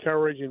would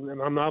encourage,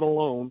 and I'm not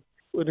alone,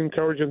 would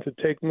encourage them to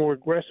take more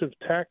aggressive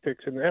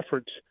tactics and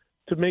efforts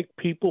to make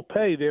people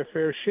pay their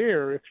fair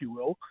share, if you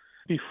will,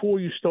 before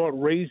you start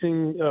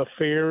raising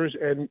fares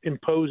and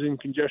imposing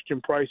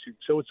congestion pricing.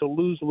 So it's a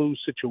lose-lose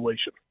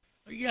situation.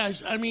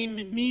 Yes, I mean,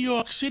 New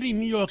York City,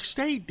 New York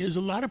State, there's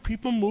a lot of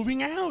people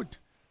moving out.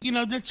 You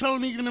know, that's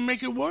only going to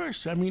make it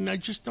worse. I mean, I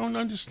just don't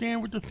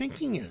understand what the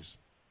thinking is.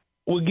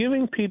 We're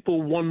giving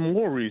people one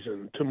more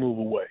reason to move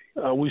away.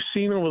 We've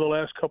seen over the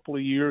last couple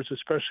of years,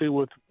 especially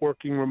with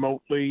working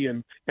remotely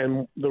and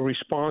the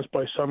response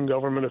by some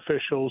government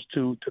officials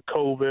to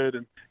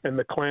COVID and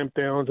the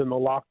clampdowns and the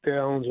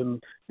lockdowns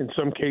and in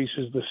some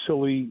cases the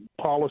silly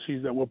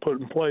policies that were put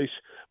in place.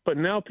 But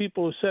now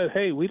people have said,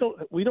 hey, we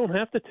don't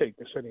have to take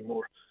this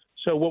anymore.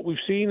 So what we've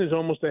seen is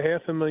almost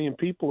 500,000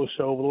 people or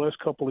so over the last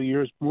couple of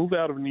years move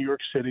out of New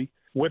York City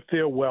with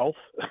their wealth,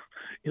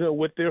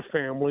 with their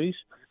families.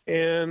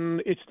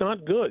 And it's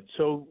not good.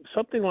 So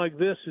something like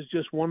this is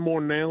just one more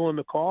nail in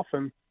the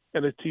coffin.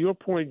 And to your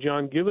point,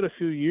 John, give it a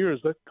few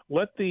years.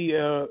 Let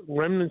the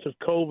remnants of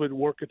COVID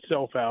work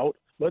itself out.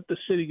 Let the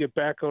city get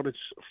back on its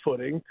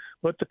footing.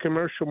 Let the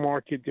commercial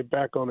market get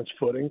back on its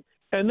footing.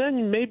 And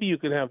then maybe you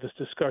could have this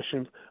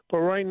discussion. But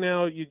right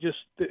now,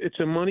 it's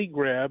a money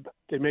grab.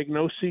 They make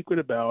no secret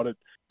about it.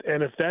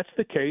 And if that's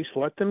the case,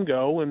 let them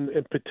go and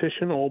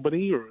petition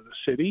Albany or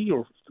the city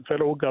or the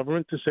federal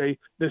government to say,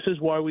 this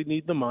is why we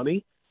need the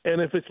money. And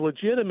if it's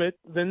legitimate,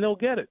 then they'll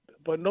get it.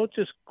 But don't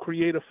just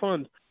create a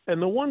fund. And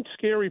the one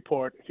scary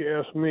part, if you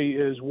ask me,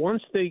 is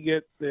once they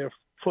get their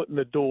foot in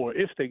the door,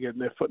 if they get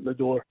their foot in the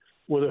door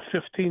with a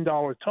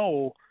 $15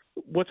 toll,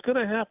 what's going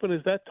to happen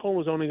is that toll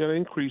is only going to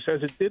increase,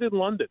 as it did in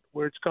London,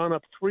 where it's gone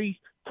up 3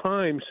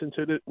 times since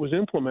it was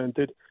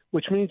implemented,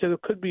 which means that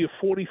it could be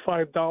a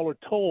 $45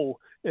 toll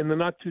in the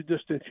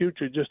not-too-distant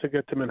future just to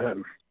get to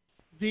Manhattan.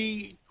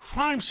 The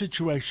crime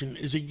situation,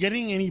 is it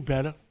getting any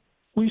better?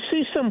 We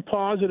see some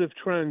positive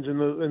trends in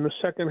the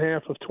second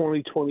half of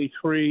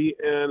 2023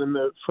 and in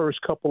the first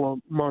couple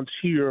of months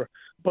here.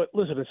 But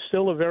listen, it's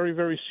still a very,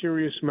 very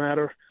serious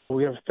matter.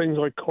 We have things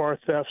like car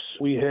thefts.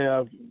 We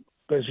have,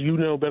 as you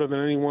know better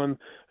than anyone,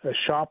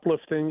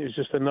 shoplifting is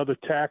just another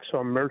tax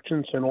on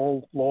merchants and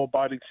all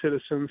law-abiding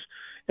citizens.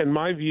 And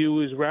my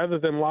view is rather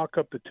than lock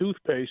up the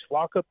toothpaste,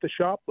 lock up the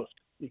shoplift.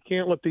 You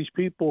can't let these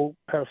people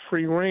have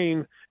free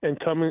reign and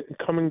come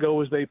and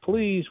go as they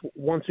please,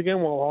 once again,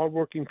 while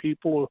hardworking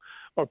people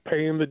are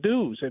paying the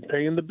dues and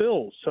paying the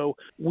bills. So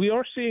we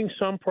are seeing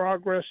some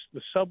progress.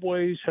 The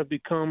subways have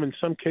become, in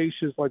some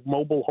cases, like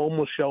mobile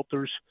homeless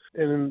shelters.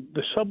 And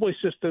the subway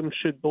system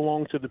should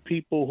belong to the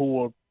people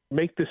who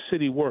make this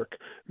city work,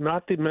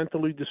 not the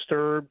mentally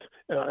disturbed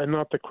and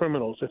not the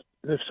criminals.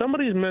 If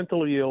somebody's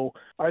mentally ill,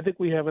 I think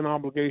we have an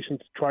obligation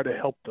to try to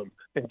help them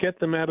and get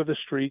them out of the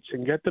streets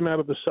and get them out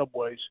of the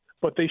subways.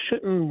 But they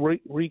shouldn't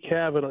wreak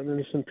havoc on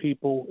innocent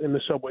people in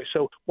the subway.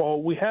 So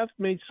while we have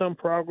made some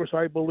progress,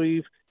 I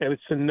believe, and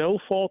it's to no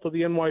fault of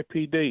the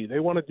NYPD, they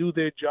want to do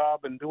their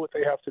job and do what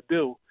they have to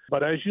do.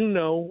 But as you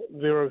know,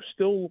 there are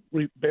still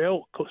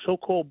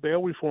so-called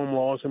bail reform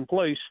laws in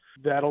place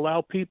that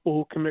allow people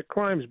who commit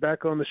crimes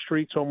back on the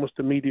streets almost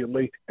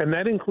immediately. And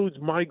that includes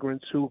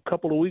migrants who a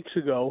couple of weeks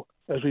ago,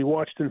 as we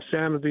watched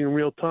insanity in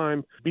real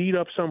time, beat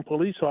up some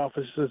police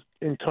officers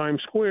in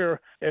Times Square.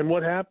 And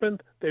what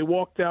happened? They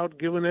walked out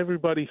giving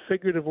everybody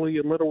figuratively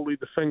and literally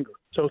the finger.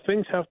 So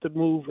things have to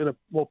move in a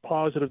more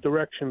positive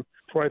direction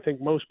for, I think,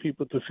 most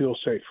people to feel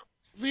safe.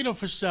 Vito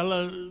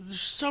Fossella, there's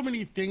so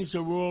many things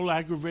that we're all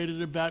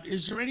aggravated about.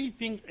 Is there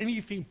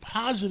anything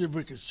positive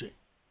we can see?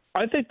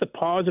 I think the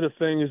positive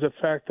thing is the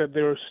fact that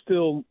there are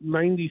still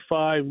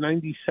 95,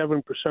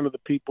 97% of the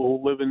people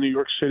who live in New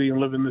York City and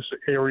live in this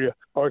area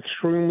are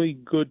extremely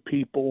good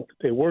people.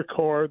 They work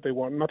hard. They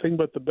want nothing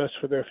but the best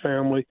for their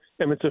family.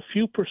 And it's a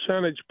few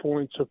percentage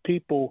points of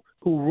people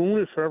who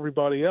ruin it for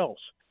everybody else.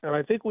 And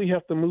I think we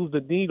have to move the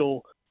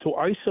needle to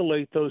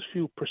isolate those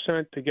few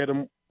percent to get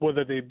them,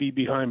 whether they be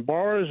behind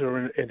bars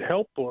or in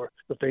help or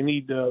if they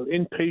need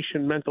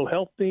inpatient mental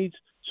health needs.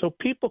 So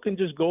people can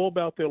just go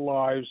about their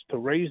lives to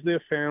raise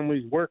their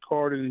families, work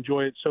hard, and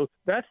enjoy it. So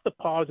that's the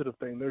positive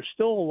thing. There's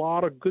still a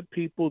lot of good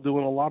people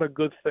doing a lot of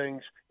good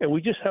things, and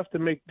we just have to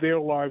make their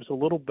lives a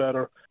little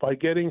better by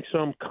getting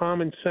some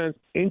common sense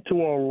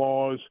into our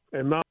laws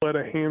and not let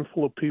a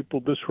handful of people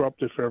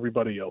disrupt it for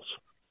everybody else.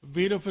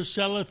 Vito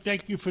Fossella,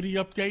 thank you for the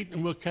update,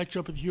 and we'll catch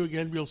up with you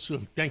again real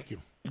soon. Thank you.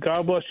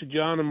 God bless you,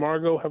 John and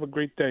Margot. Have a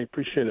great day.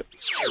 Appreciate it.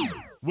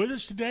 With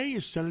us today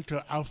is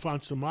Senator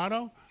Alphonse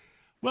D'Amato.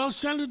 Well,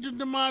 Senator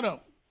D'Amato,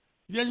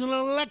 there's an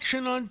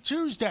election on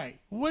Tuesday.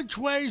 Which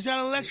way is that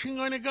election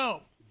going to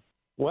go?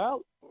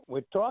 Well,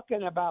 we're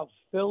talking about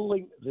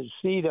filling the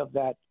seat of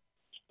that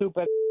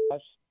stupid ass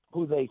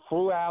who they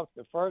threw out,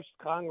 the first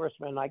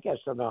congressman, I guess,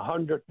 in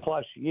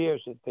 100-plus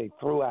years that they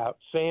threw out,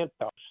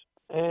 Santos.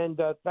 And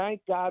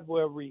thank God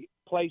we're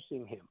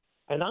replacing him.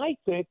 And I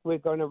think we're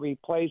going to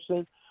replace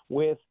him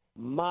with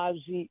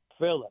Mazi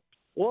Phillips.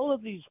 All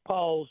of these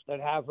polls that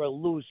have her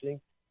losing,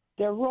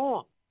 they're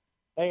wrong.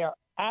 They are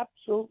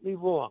absolutely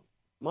wrong.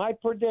 My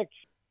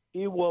prediction,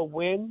 he will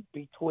win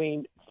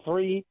between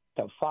 3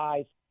 to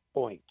 5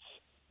 points,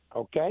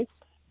 okay?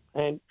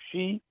 And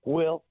she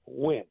will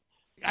win.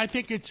 I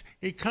think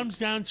it comes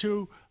down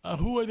to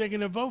who are they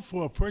going to vote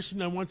for? A person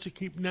that wants to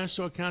keep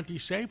Nassau County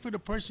safe, or the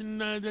person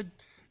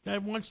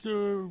that wants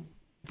to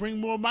bring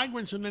more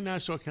migrants into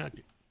Nassau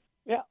County?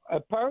 Yeah, a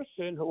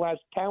person who has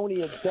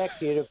county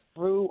executive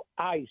threw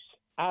ICE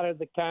out of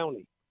the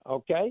county,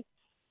 okay?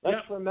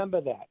 Let's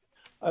remember that.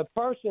 a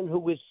person who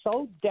was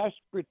so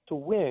desperate to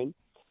win,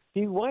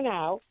 he went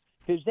out,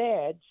 his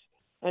ads,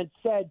 and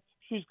said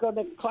she's going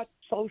to cut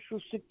Social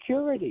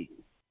Security.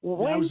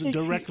 When that was a did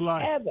direct she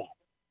lie.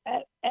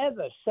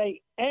 ever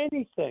say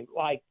anything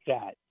like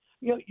that?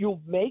 You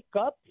make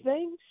up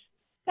things?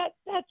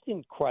 That's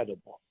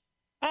incredible.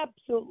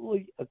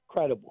 Absolutely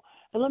incredible.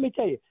 And let me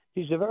tell you,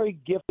 he's a very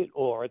gifted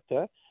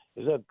orator.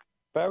 He's a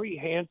very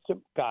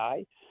handsome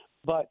guy.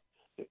 But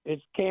his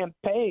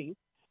campaign,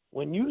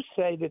 when you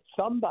say that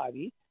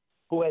somebody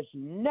who has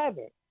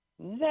never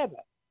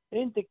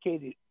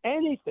indicated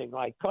anything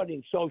like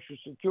cutting Social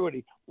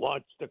Security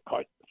wants to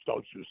cut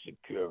Social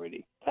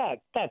Security,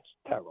 that's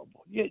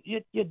terrible.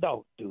 You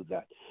don't do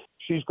that.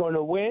 She's going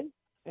to win,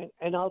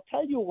 and I'll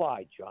tell you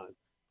why, John.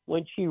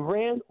 When she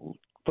ran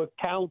for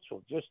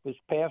council just this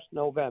past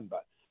November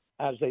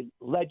as a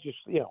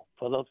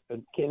for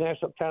the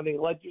Nassau County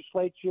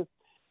Legislature,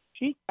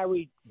 she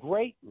carried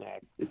great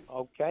neck,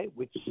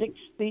 with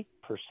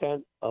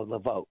 60% of the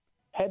vote.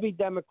 Heavy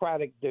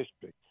Democratic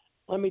district.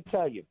 Let me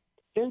tell you,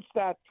 since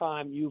that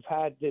time, you've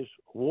had this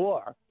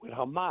war with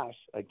Hamas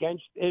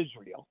against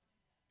Israel.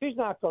 She's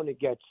not going to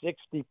get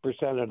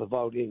 60% of the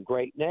vote in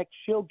Great Neck.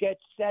 She'll get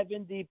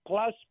 70+%.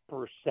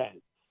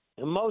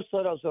 And most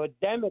of those are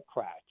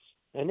Democrats,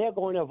 and they're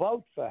going to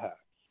vote for her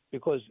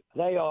because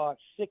they are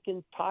sick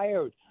and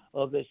tired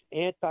of this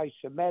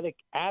anti-Semitic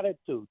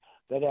attitude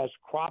that has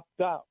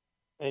cropped up.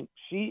 And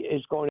she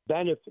is going to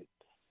benefit,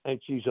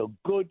 and she's a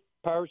good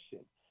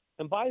person.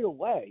 And by the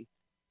way,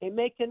 they're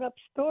making up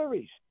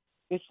stories.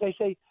 They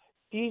say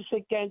she's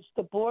against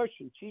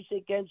abortion. She's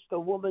against a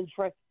woman's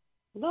right.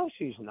 No,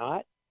 she's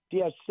not. She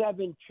has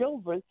 7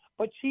 children,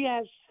 but she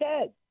has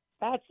said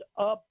that's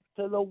up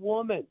to the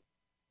woman.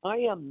 I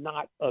am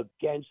not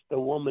against the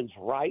woman's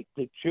right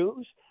to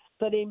choose.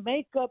 So they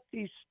make up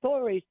these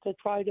stories to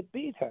try to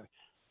beat her.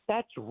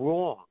 That's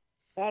wrong.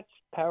 That's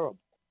terrible.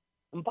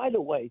 And by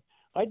the way,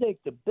 I think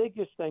the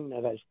biggest thing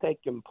that has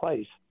taken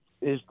place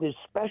is this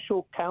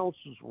special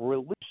counsel's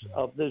release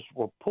of this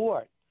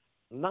report,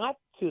 not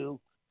to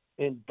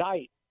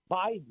indict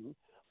Biden,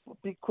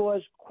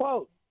 because,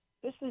 quote,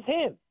 this is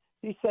him.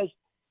 He says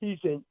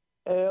he's an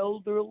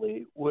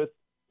elderly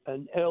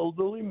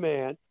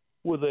man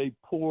with a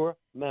poor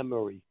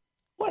memory.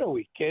 What are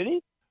we kidding?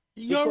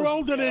 You're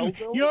older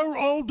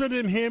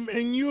than him,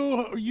 and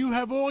you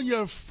have all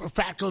your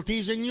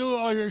faculties, and you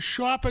are as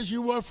sharp as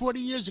you were 40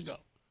 years ago.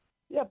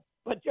 Yeah,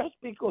 but just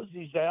because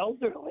he's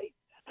elderly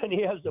and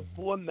he has a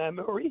poor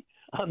memory,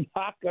 I'm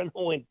not going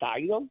to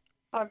indict him.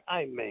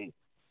 I mean,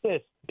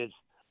 this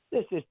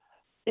is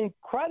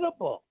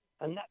incredible,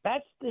 and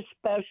that's the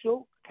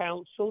special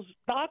counsel's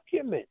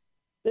document.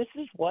 This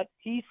is what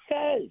he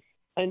says,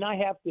 and I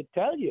have to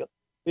tell you,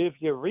 if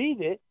you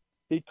read it,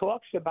 he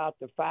talks about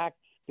the fact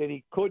that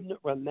he couldn't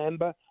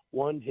remember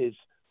when his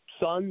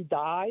son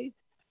died.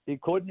 He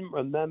couldn't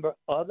remember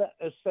other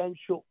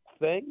essential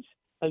things.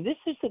 And this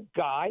is a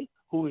guy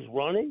who is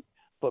running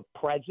for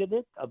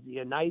president of the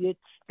United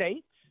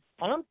States.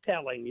 I'm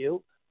telling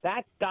you,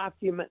 that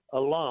document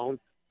alone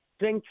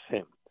sinks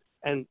him.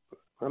 And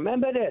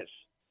remember this,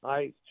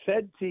 I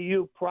said to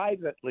you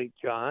privately,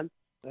 John,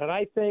 that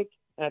I think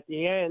at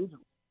the end,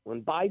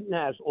 when Biden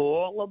has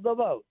all of the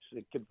votes,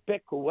 he can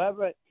pick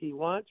whoever he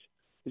wants,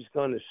 he's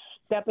going to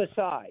step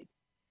aside.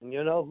 And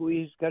you know who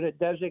he's going to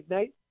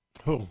designate?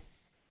 Who?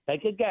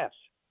 Take a guess.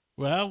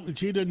 Well,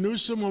 it's either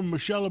Newsom or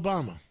Michelle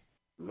Obama.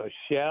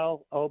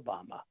 Michelle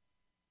Obama.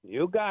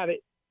 You got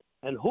it.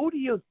 And who do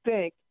you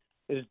think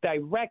is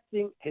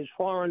directing his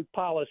foreign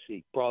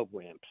policy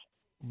programs?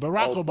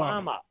 Barack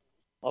Obama.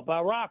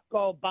 Barack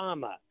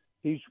Obama.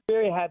 He's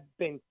really have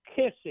been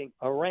kissing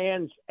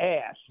Iran's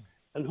ass.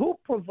 And who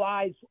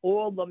provides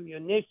all the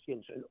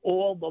munitions and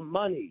all the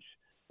monies,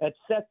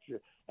 etc.?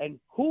 And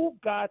who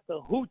got the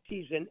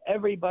Houthis and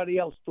everybody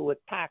else to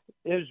attack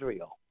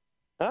Israel?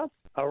 Huh?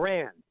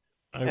 Iran.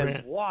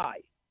 And why?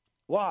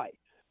 Why?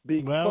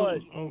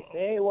 Because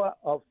they were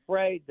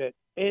afraid that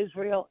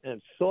Israel and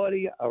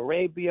Saudi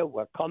Arabia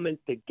were coming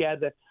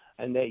together,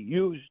 and they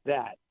used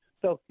that.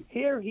 So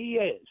here he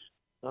is,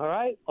 all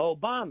right?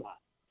 Obama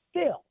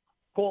still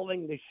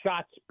calling the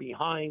shots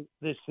behind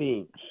the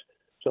scenes.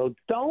 So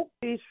don't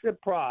be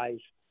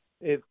surprised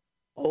if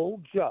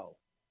old Joe,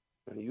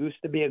 and he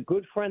used to be a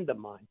good friend of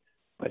mine,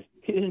 but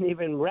he didn't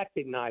even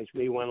recognize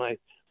me when I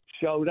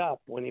showed up,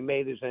 when he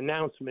made his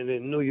announcement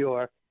in New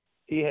York.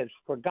 He has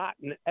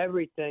forgotten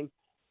everything,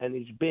 and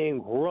he's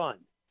being run.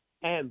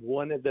 And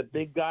one of the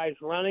big guys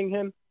running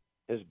him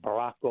is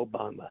Barack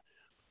Obama.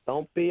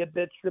 Don't be a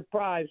bit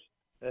surprised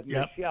if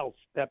Michelle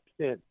steps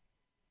in,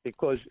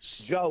 because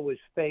Joe is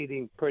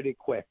fading pretty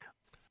quick.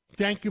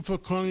 Thank you for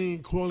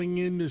calling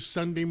in this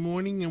Sunday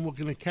morning, and we're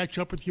going to catch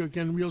up with you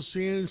again real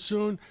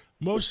soon.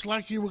 Most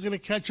likely we're going to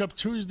catch up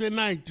Tuesday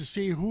night to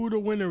see who the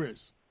winner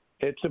is.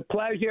 It's a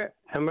pleasure.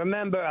 And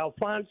remember,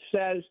 Alphonse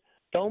says,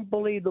 don't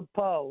believe the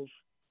polls.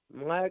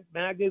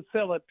 Maggie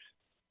Phillips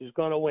is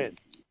going to win.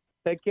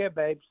 Take care,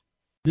 babes.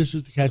 This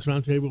is the Cats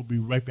Roundtable. We'll be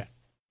right back.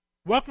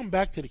 Welcome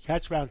back to the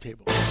Cats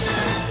Roundtable.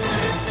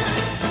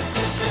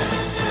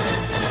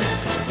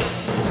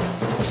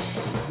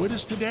 With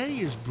us today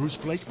is Bruce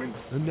Blakeman,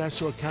 the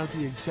Nassau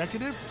County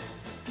Executive.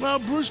 Well,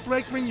 Bruce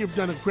Blakeman, you've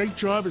done a great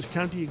job as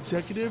County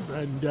Executive,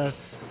 and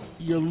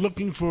you're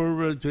looking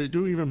for to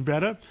do even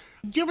better.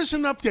 Give us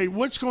an update.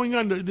 What's going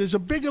on? There's a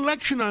big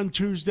election on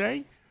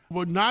Tuesday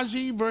with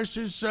Nazi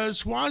versus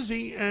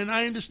Swazi, and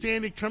I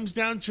understand it comes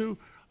down to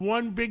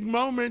one big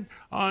moment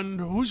on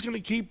who's going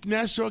to keep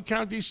Nassau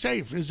County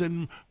safe. Is it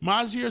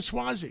Mazi or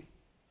Swazi?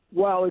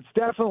 Well, it's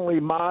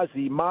definitely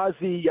Mazi.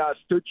 Mazi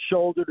stood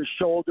shoulder to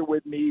shoulder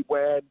with me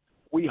when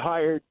we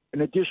hired an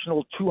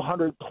additional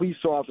 200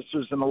 police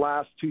officers in the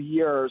last 2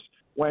 years.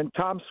 When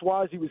Tom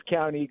Swazi was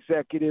county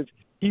executive,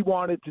 he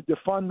wanted to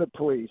defund the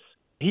police.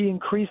 He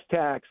increased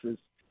taxes.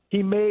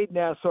 He made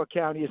Nassau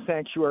County a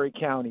sanctuary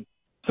county.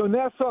 So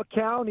Nassau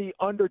County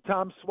under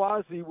Tom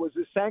Swazi was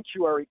a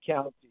sanctuary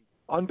county.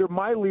 Under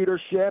my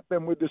leadership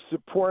and with the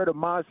support of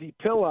Mazi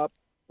Pillup,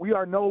 we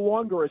are no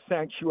longer a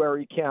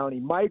sanctuary county.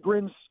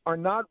 Migrants are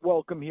not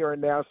welcome here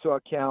in Nassau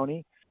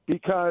County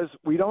because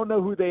we don't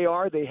know who they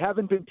are. They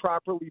haven't been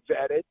properly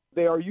vetted.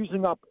 They are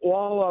using up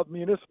all of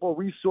municipal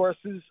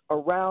resources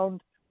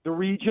around the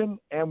region,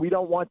 and we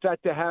don't want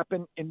that to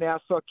happen in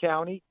Nassau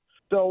County.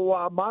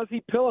 So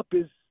Mazi Pillup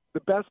is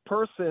the best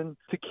person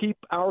to keep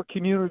our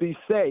community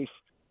safe,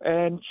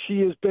 and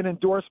she has been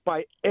endorsed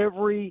by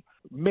every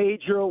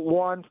major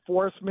law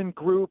enforcement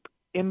group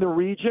in the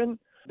region.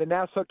 The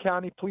Nassau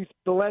County Police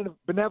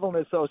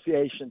Benevolent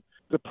Association,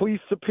 the Police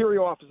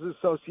Superior Officers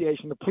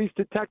Association, the Police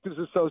Detectives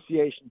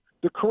Association,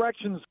 the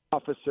Corrections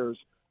Officers,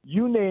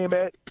 you name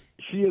it,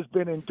 she has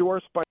been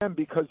endorsed by them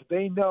because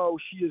they know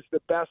she is the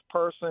best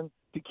person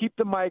to keep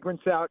the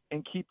migrants out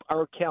and keep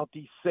our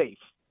county safe.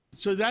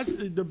 So that's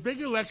the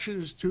big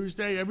election is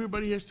Tuesday.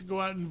 Everybody has to go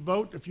out and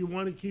vote if you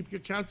want to keep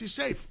your county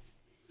safe.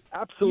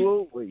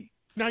 Absolutely.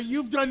 Now,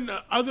 you've done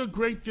other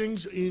great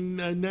things in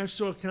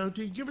Nassau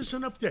County. Give us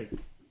an update.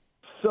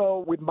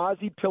 So with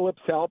Mazi Pillup's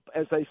help,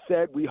 as I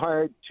said, we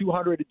hired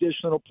 200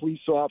 additional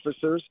police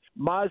officers.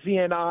 Mazi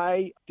and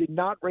I did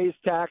not raise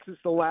taxes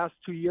the last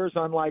 2 years,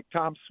 unlike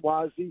Tom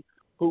Swazi,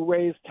 who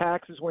raised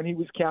taxes when he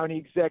was county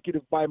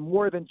executive by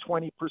more than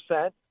 20%.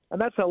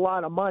 And that's a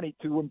lot of money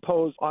to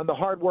impose on the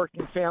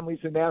hardworking families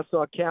in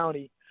Nassau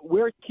County.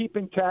 We're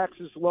keeping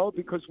taxes low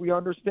because we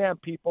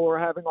understand people are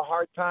having a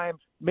hard time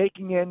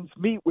making ends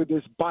meet with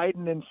this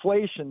Biden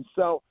inflation.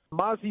 So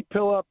Mazi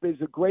Pillup is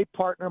a great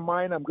partner of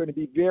mine. I'm going to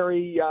be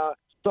very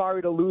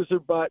sorry to lose her,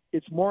 but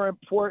it's more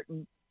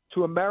important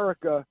to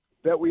America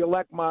that we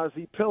elect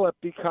Mazi Pillup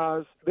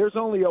because there's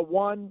only a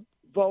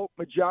one-vote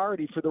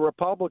majority for the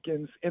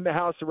Republicans in the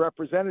House of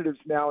Representatives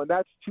now, and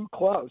that's too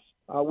close.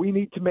 We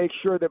need to make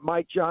sure that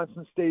Mike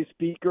Johnson stays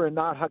Speaker and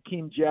not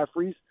Hakeem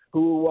Jeffries,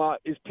 who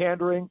is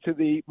pandering to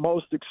the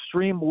most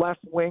extreme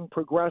left-wing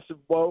progressive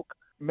woke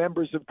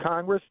members of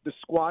Congress, the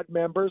squad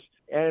members,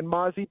 and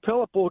Mazi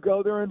Pillup will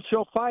go there and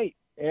she'll fight.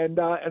 And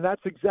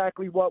that's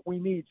exactly what we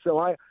need. So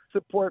I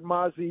support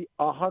Mazi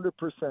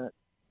 100%.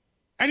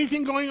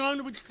 Anything going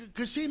on with the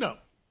casino?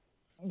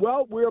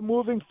 Well, we're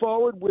moving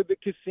forward with the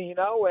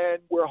casino,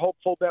 and we're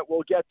hopeful that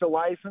we'll get the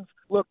license.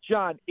 Look,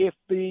 John, if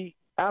the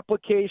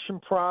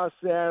application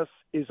process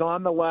is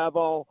on the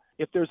level,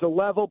 if there's a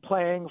level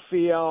playing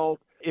field,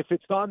 if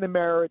it's on the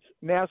merits,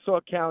 Nassau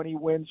County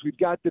wins. We've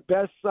got the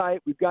best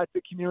site. We've got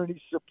the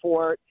community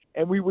support,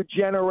 and we would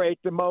generate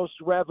the most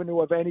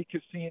revenue of any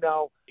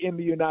casino in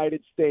the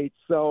United States.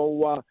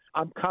 So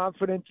I'm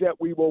confident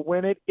that we will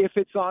win it if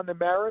it's on the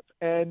merits,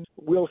 and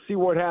we'll see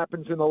what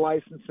happens in the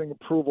licensing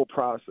approval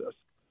process.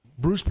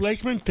 Bruce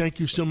Blakeman, thank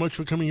you so much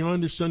for coming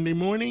on this Sunday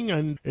morning.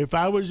 And if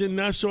I was in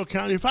Nassau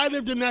County, if I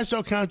lived in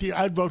Nassau County,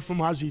 I'd vote for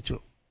Mazi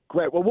too.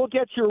 Great. Well, we'll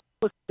get your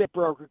real estate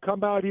broker.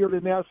 Come out here to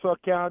Nassau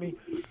County,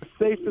 the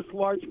safest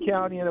large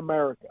county in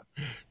America.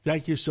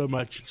 Thank you so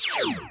much.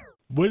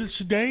 With us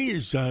today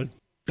is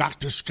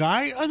Dr.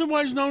 Sky,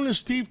 otherwise known as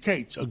Steve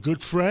Cates, a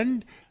good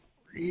friend.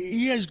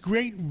 He has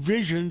great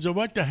visions of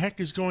what the heck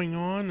is going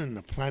on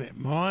the planet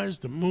Mars,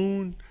 the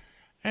moon.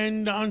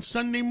 And on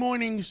Sunday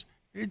mornings,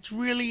 it's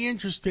really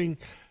interesting.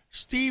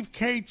 Steve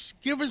Cates,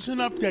 give us an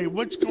update.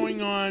 What's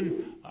going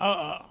on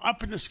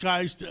up in the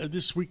skies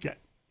this weekend?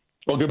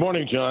 Well, good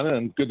morning, John,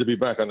 and good to be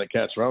back on the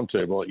Cats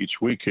Roundtable each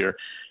week here.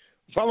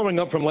 Following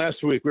up from last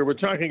week, we were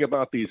talking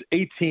about these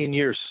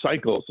 18-year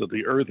cycles that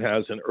the Earth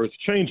has in Earth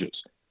changes.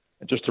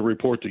 And just to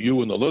report to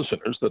you and the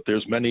listeners that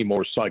there's many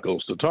more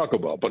cycles to talk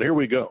about. But here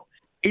we go.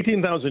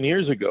 18,000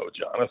 years ago,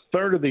 John, a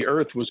third of the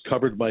Earth was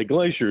covered by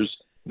glaciers.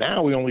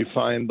 Now we only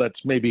find that's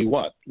maybe,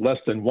 less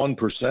than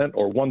 1%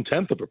 or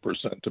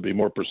 0.1%, to be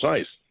more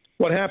precise.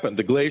 What happened?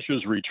 The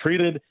glaciers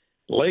retreated,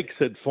 lakes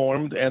had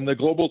formed, and the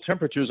global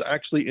temperatures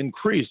actually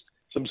increased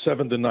some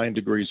 7 to 9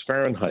 degrees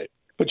Fahrenheit.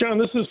 But, John,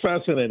 this is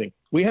fascinating.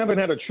 We haven't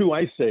had a true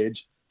ice age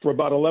for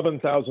about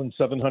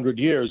 11,700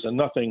 years and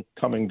nothing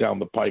coming down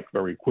the pike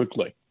very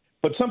quickly.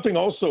 But something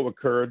also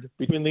occurred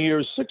between the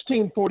years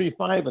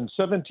 1645 and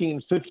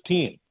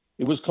 1715.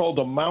 It was called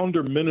the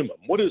Maunder Minimum.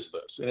 What is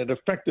this? And it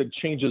affected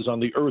changes on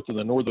the Earth in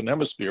the northern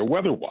hemisphere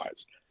weather-wise.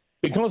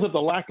 Because of the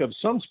lack of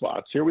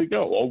sunspots, here we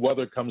go. All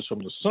weather comes from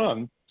the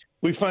sun.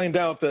 We find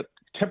out that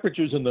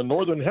temperatures in the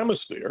northern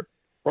hemisphere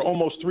were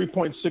almost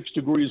 3.6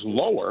 degrees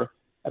lower.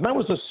 And that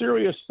was a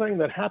serious thing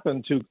that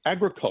happened to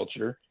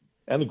agriculture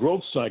and the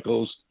growth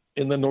cycles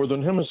in the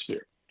northern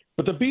hemisphere.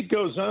 But the beat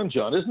goes on,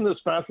 John. Isn't this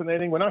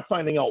fascinating? We're not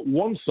finding out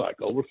one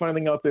cycle. We're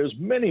finding out there's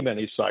many,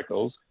 many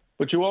cycles.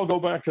 But you all go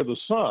back to the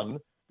sun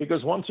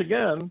because, once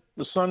again,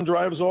 the sun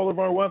drives all of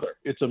our weather.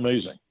 It's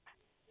amazing.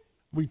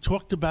 We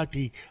talked about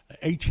the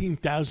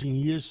 18,000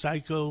 year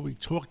cycle. We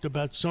talked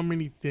about so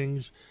many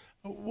things.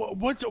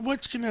 What's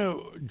going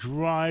to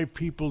drive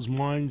people's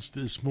minds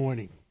this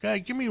morning?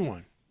 Give me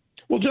one.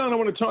 Well, John, I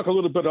want to talk a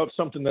little bit about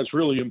something that's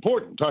really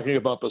important, talking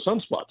about the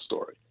sunspot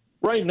story.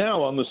 Right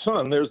now on the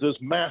sun, there's this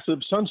massive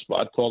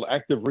sunspot called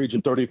active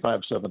region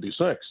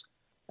 3576.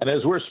 And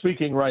as we're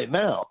speaking right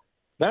now,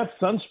 that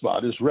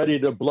sunspot is ready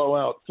to blow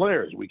out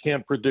flares. We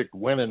can't predict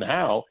when and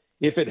how,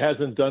 if it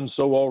hasn't done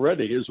so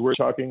already, as we're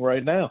talking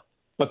right now.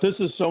 But this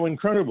is so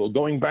incredible,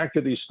 going back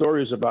to these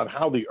stories about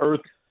how the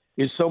Earth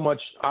is so much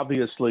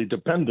obviously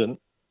dependent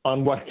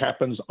on what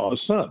happens on the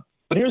sun.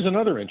 But here's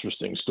another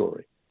interesting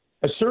story.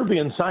 A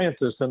Serbian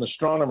scientist and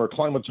astronomer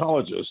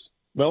climatologist,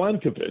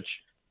 Milankovic,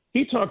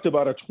 he talked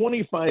about a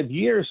 25,000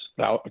 year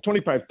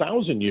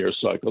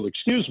cycle,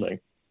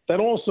 that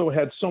also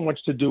had so much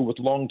to do with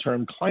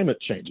long-term climate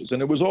changes.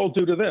 And it was all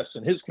due to this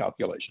in his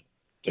calculation: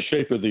 the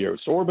shape of the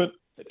Earth's orbit,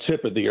 the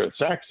tip of the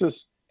Earth's axis,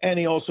 and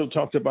he also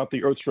talked about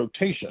the Earth's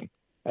rotation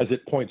as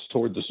it points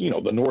toward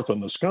the north on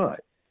the sky.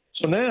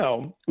 So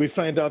now we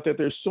find out that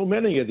there's so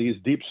many of these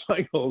deep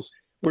cycles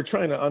we're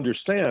trying to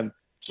understand.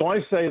 So I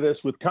say this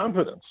with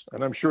confidence,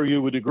 and I'm sure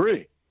you would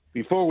agree.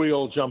 Before we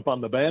all jump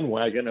on the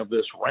bandwagon of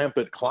this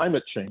rampant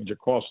climate change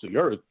across the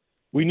Earth,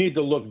 we need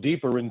to look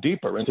deeper and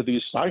deeper into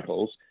these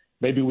cycles.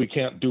 Maybe we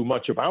can't do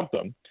much about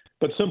them,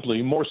 but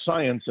simply more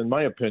science, in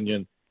my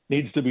opinion,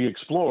 needs to be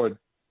explored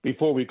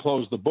before we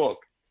close the book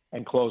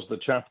and close the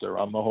chapter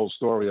on the whole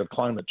story of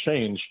climate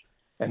change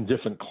and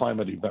different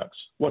climate events.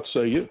 What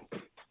say you?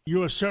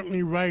 You are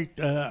certainly right.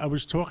 I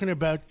was talking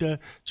about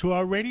to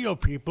our radio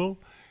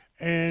people,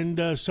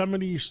 and some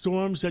of these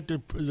storms that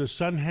the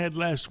sun had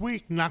last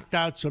week knocked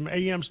out some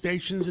AM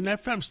stations and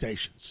FM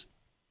stations.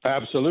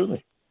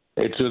 Absolutely.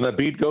 And the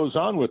beat goes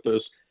on with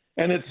this.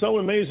 And it's so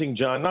amazing,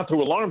 John, not to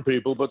alarm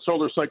people, but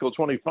solar cycle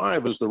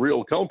 25 is the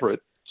real culprit.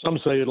 Some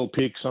say it'll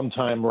peak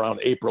sometime around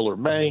April or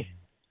May.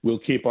 We'll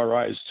keep our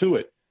eyes to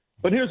it.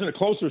 But here's a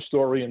closer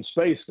story in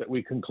space that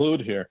we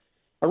conclude here.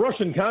 A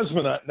Russian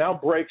cosmonaut now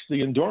breaks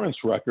the endurance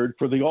record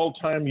for the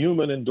all-time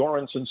human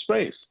endurance in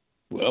space.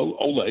 Well,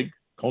 Oleg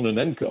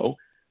Kononenko,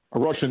 a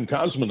Russian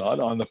cosmonaut,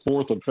 on the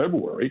 4th of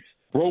February,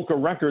 broke a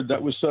record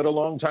that was set a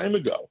long time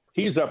ago.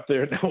 He's up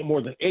there now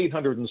more than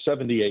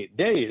 878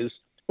 days.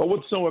 But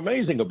what's so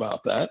amazing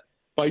about that,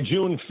 by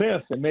June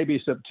 5th and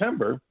maybe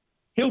September,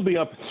 he'll be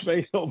up in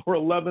space over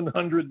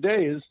 1,100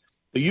 days.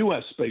 The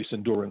U.S. space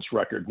endurance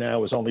record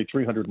now is only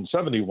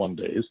 371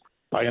 days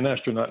by an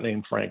astronaut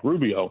named Frank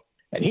Rubio,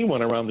 and he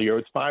went around the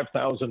Earth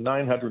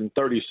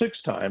 5,936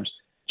 times.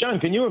 John,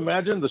 can you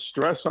imagine the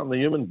stress on the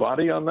human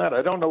body on that?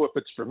 I don't know if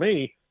it's for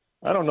me.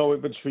 I don't know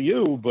if it's for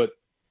you, but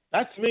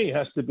that to me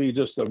has to be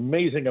just an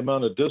amazing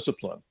amount of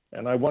discipline.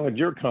 And I wanted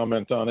your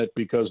comment on it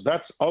because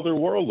that's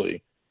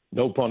otherworldly,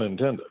 no pun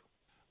intended.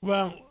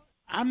 Well,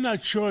 I'm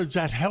not sure it's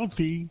that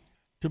healthy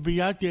to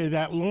be out there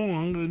that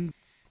long, and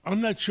I'm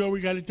not sure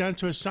we got it down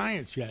to a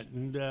science yet,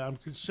 and I'm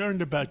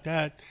concerned about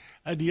that.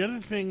 The other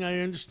thing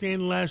I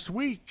understand last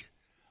week,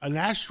 an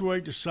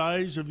asteroid the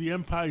size of the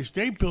Empire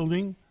State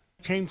Building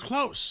came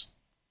close.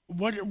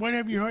 What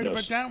have you heard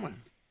about that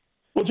one?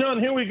 Well, John,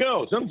 here we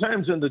go.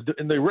 Sometimes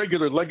in the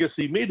regular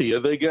legacy media,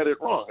 they get it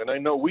wrong. And I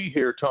know we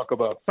here talk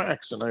about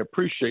facts, and I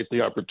appreciate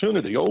the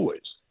opportunity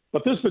always.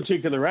 But this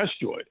particular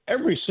asteroid,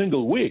 every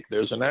single week,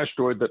 there's an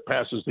asteroid that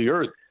passes the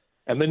Earth.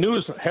 And the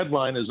news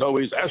headline is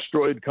always,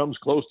 asteroid comes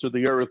close to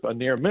the Earth, a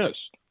near miss.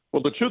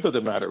 Well, the truth of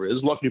the matter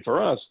is, lucky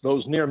for us,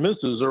 those near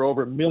misses are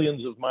over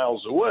millions of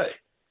miles away.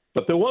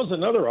 But there was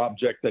another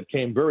object that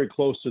came very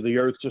close to the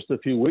Earth just a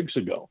few weeks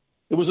ago.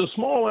 It was a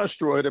small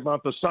asteroid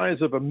about the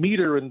size of a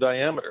meter in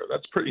diameter.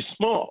 That's pretty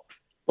small.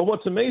 But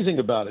what's amazing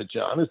about it,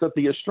 John, is that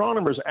the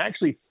astronomers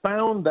actually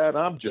found that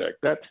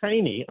object, that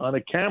tiny, on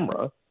a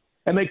camera,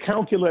 and they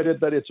calculated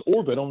that its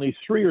orbit only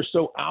 3 or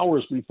so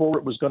hours before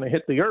it was going to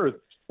hit the Earth.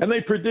 And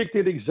they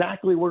predicted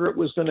exactly where it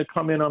was going to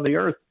come in on the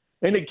Earth.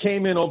 And it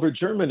came in over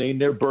Germany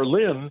near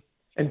Berlin,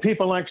 and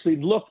people actually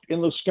looked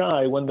in the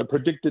sky when the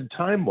predicted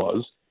time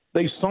was.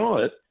 They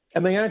saw it,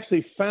 and they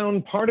actually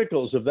found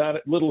particles of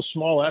that little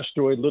small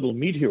asteroid, little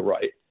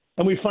meteorite.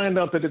 And we find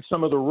out that it's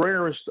some of the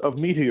rarest of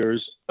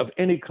meteors of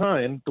any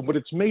kind, what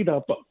it's made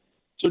up of.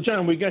 So,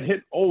 John, we get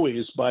hit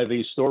always by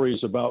these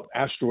stories about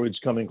asteroids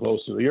coming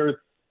close to the Earth.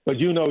 But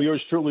you know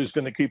yours truly is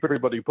going to keep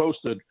everybody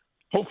posted,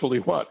 hopefully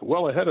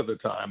well ahead of the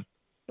time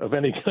of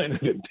any kind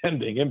of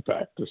impending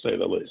impact, to say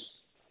the least.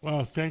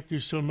 Well, thank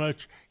you so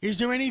much. Is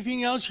there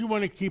anything else you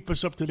want to keep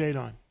us up to date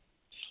on?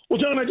 Well,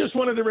 John, I just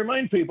wanted to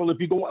remind people, if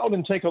you go out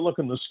and take a look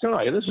in the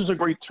sky, this is a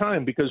great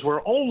time because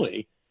we're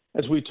only,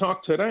 as we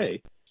talk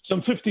today,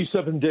 some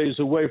 57 days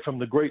away from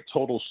the great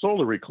total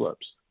solar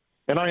eclipse.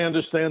 And I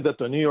understand that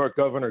the New York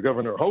governor,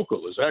 Governor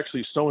Hochul, is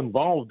actually so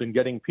involved in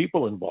getting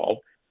people involved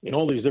in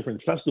all these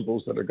different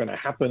festivals that are going to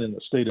happen in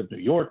the state of New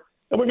York.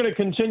 And we're going to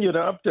continue to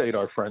update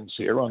our friends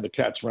here on the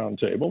Cats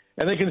Roundtable.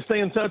 And they can stay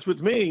in touch with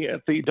me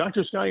at the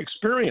Dr. Sky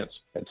Experience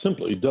at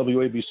simply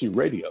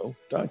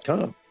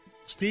WABCRadio.com.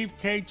 Steve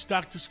Cates,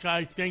 Dr.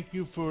 Sky, thank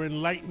you for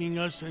enlightening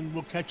us, and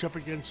we'll catch up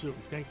again soon.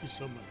 Thank you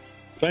so much.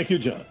 Thank you,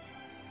 John.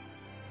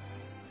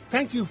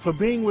 Thank you for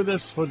being with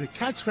us for the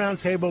Cats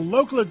Roundtable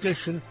Local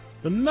Edition,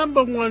 the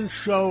 #1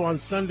 show on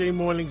Sunday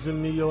mornings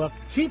in New York.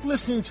 Keep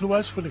listening to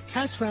us for the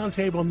Cats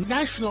Roundtable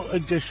National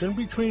Edition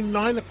between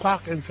 9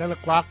 o'clock and 10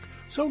 o'clock.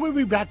 So we'll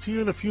be back to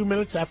you in a few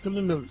minutes after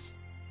the news.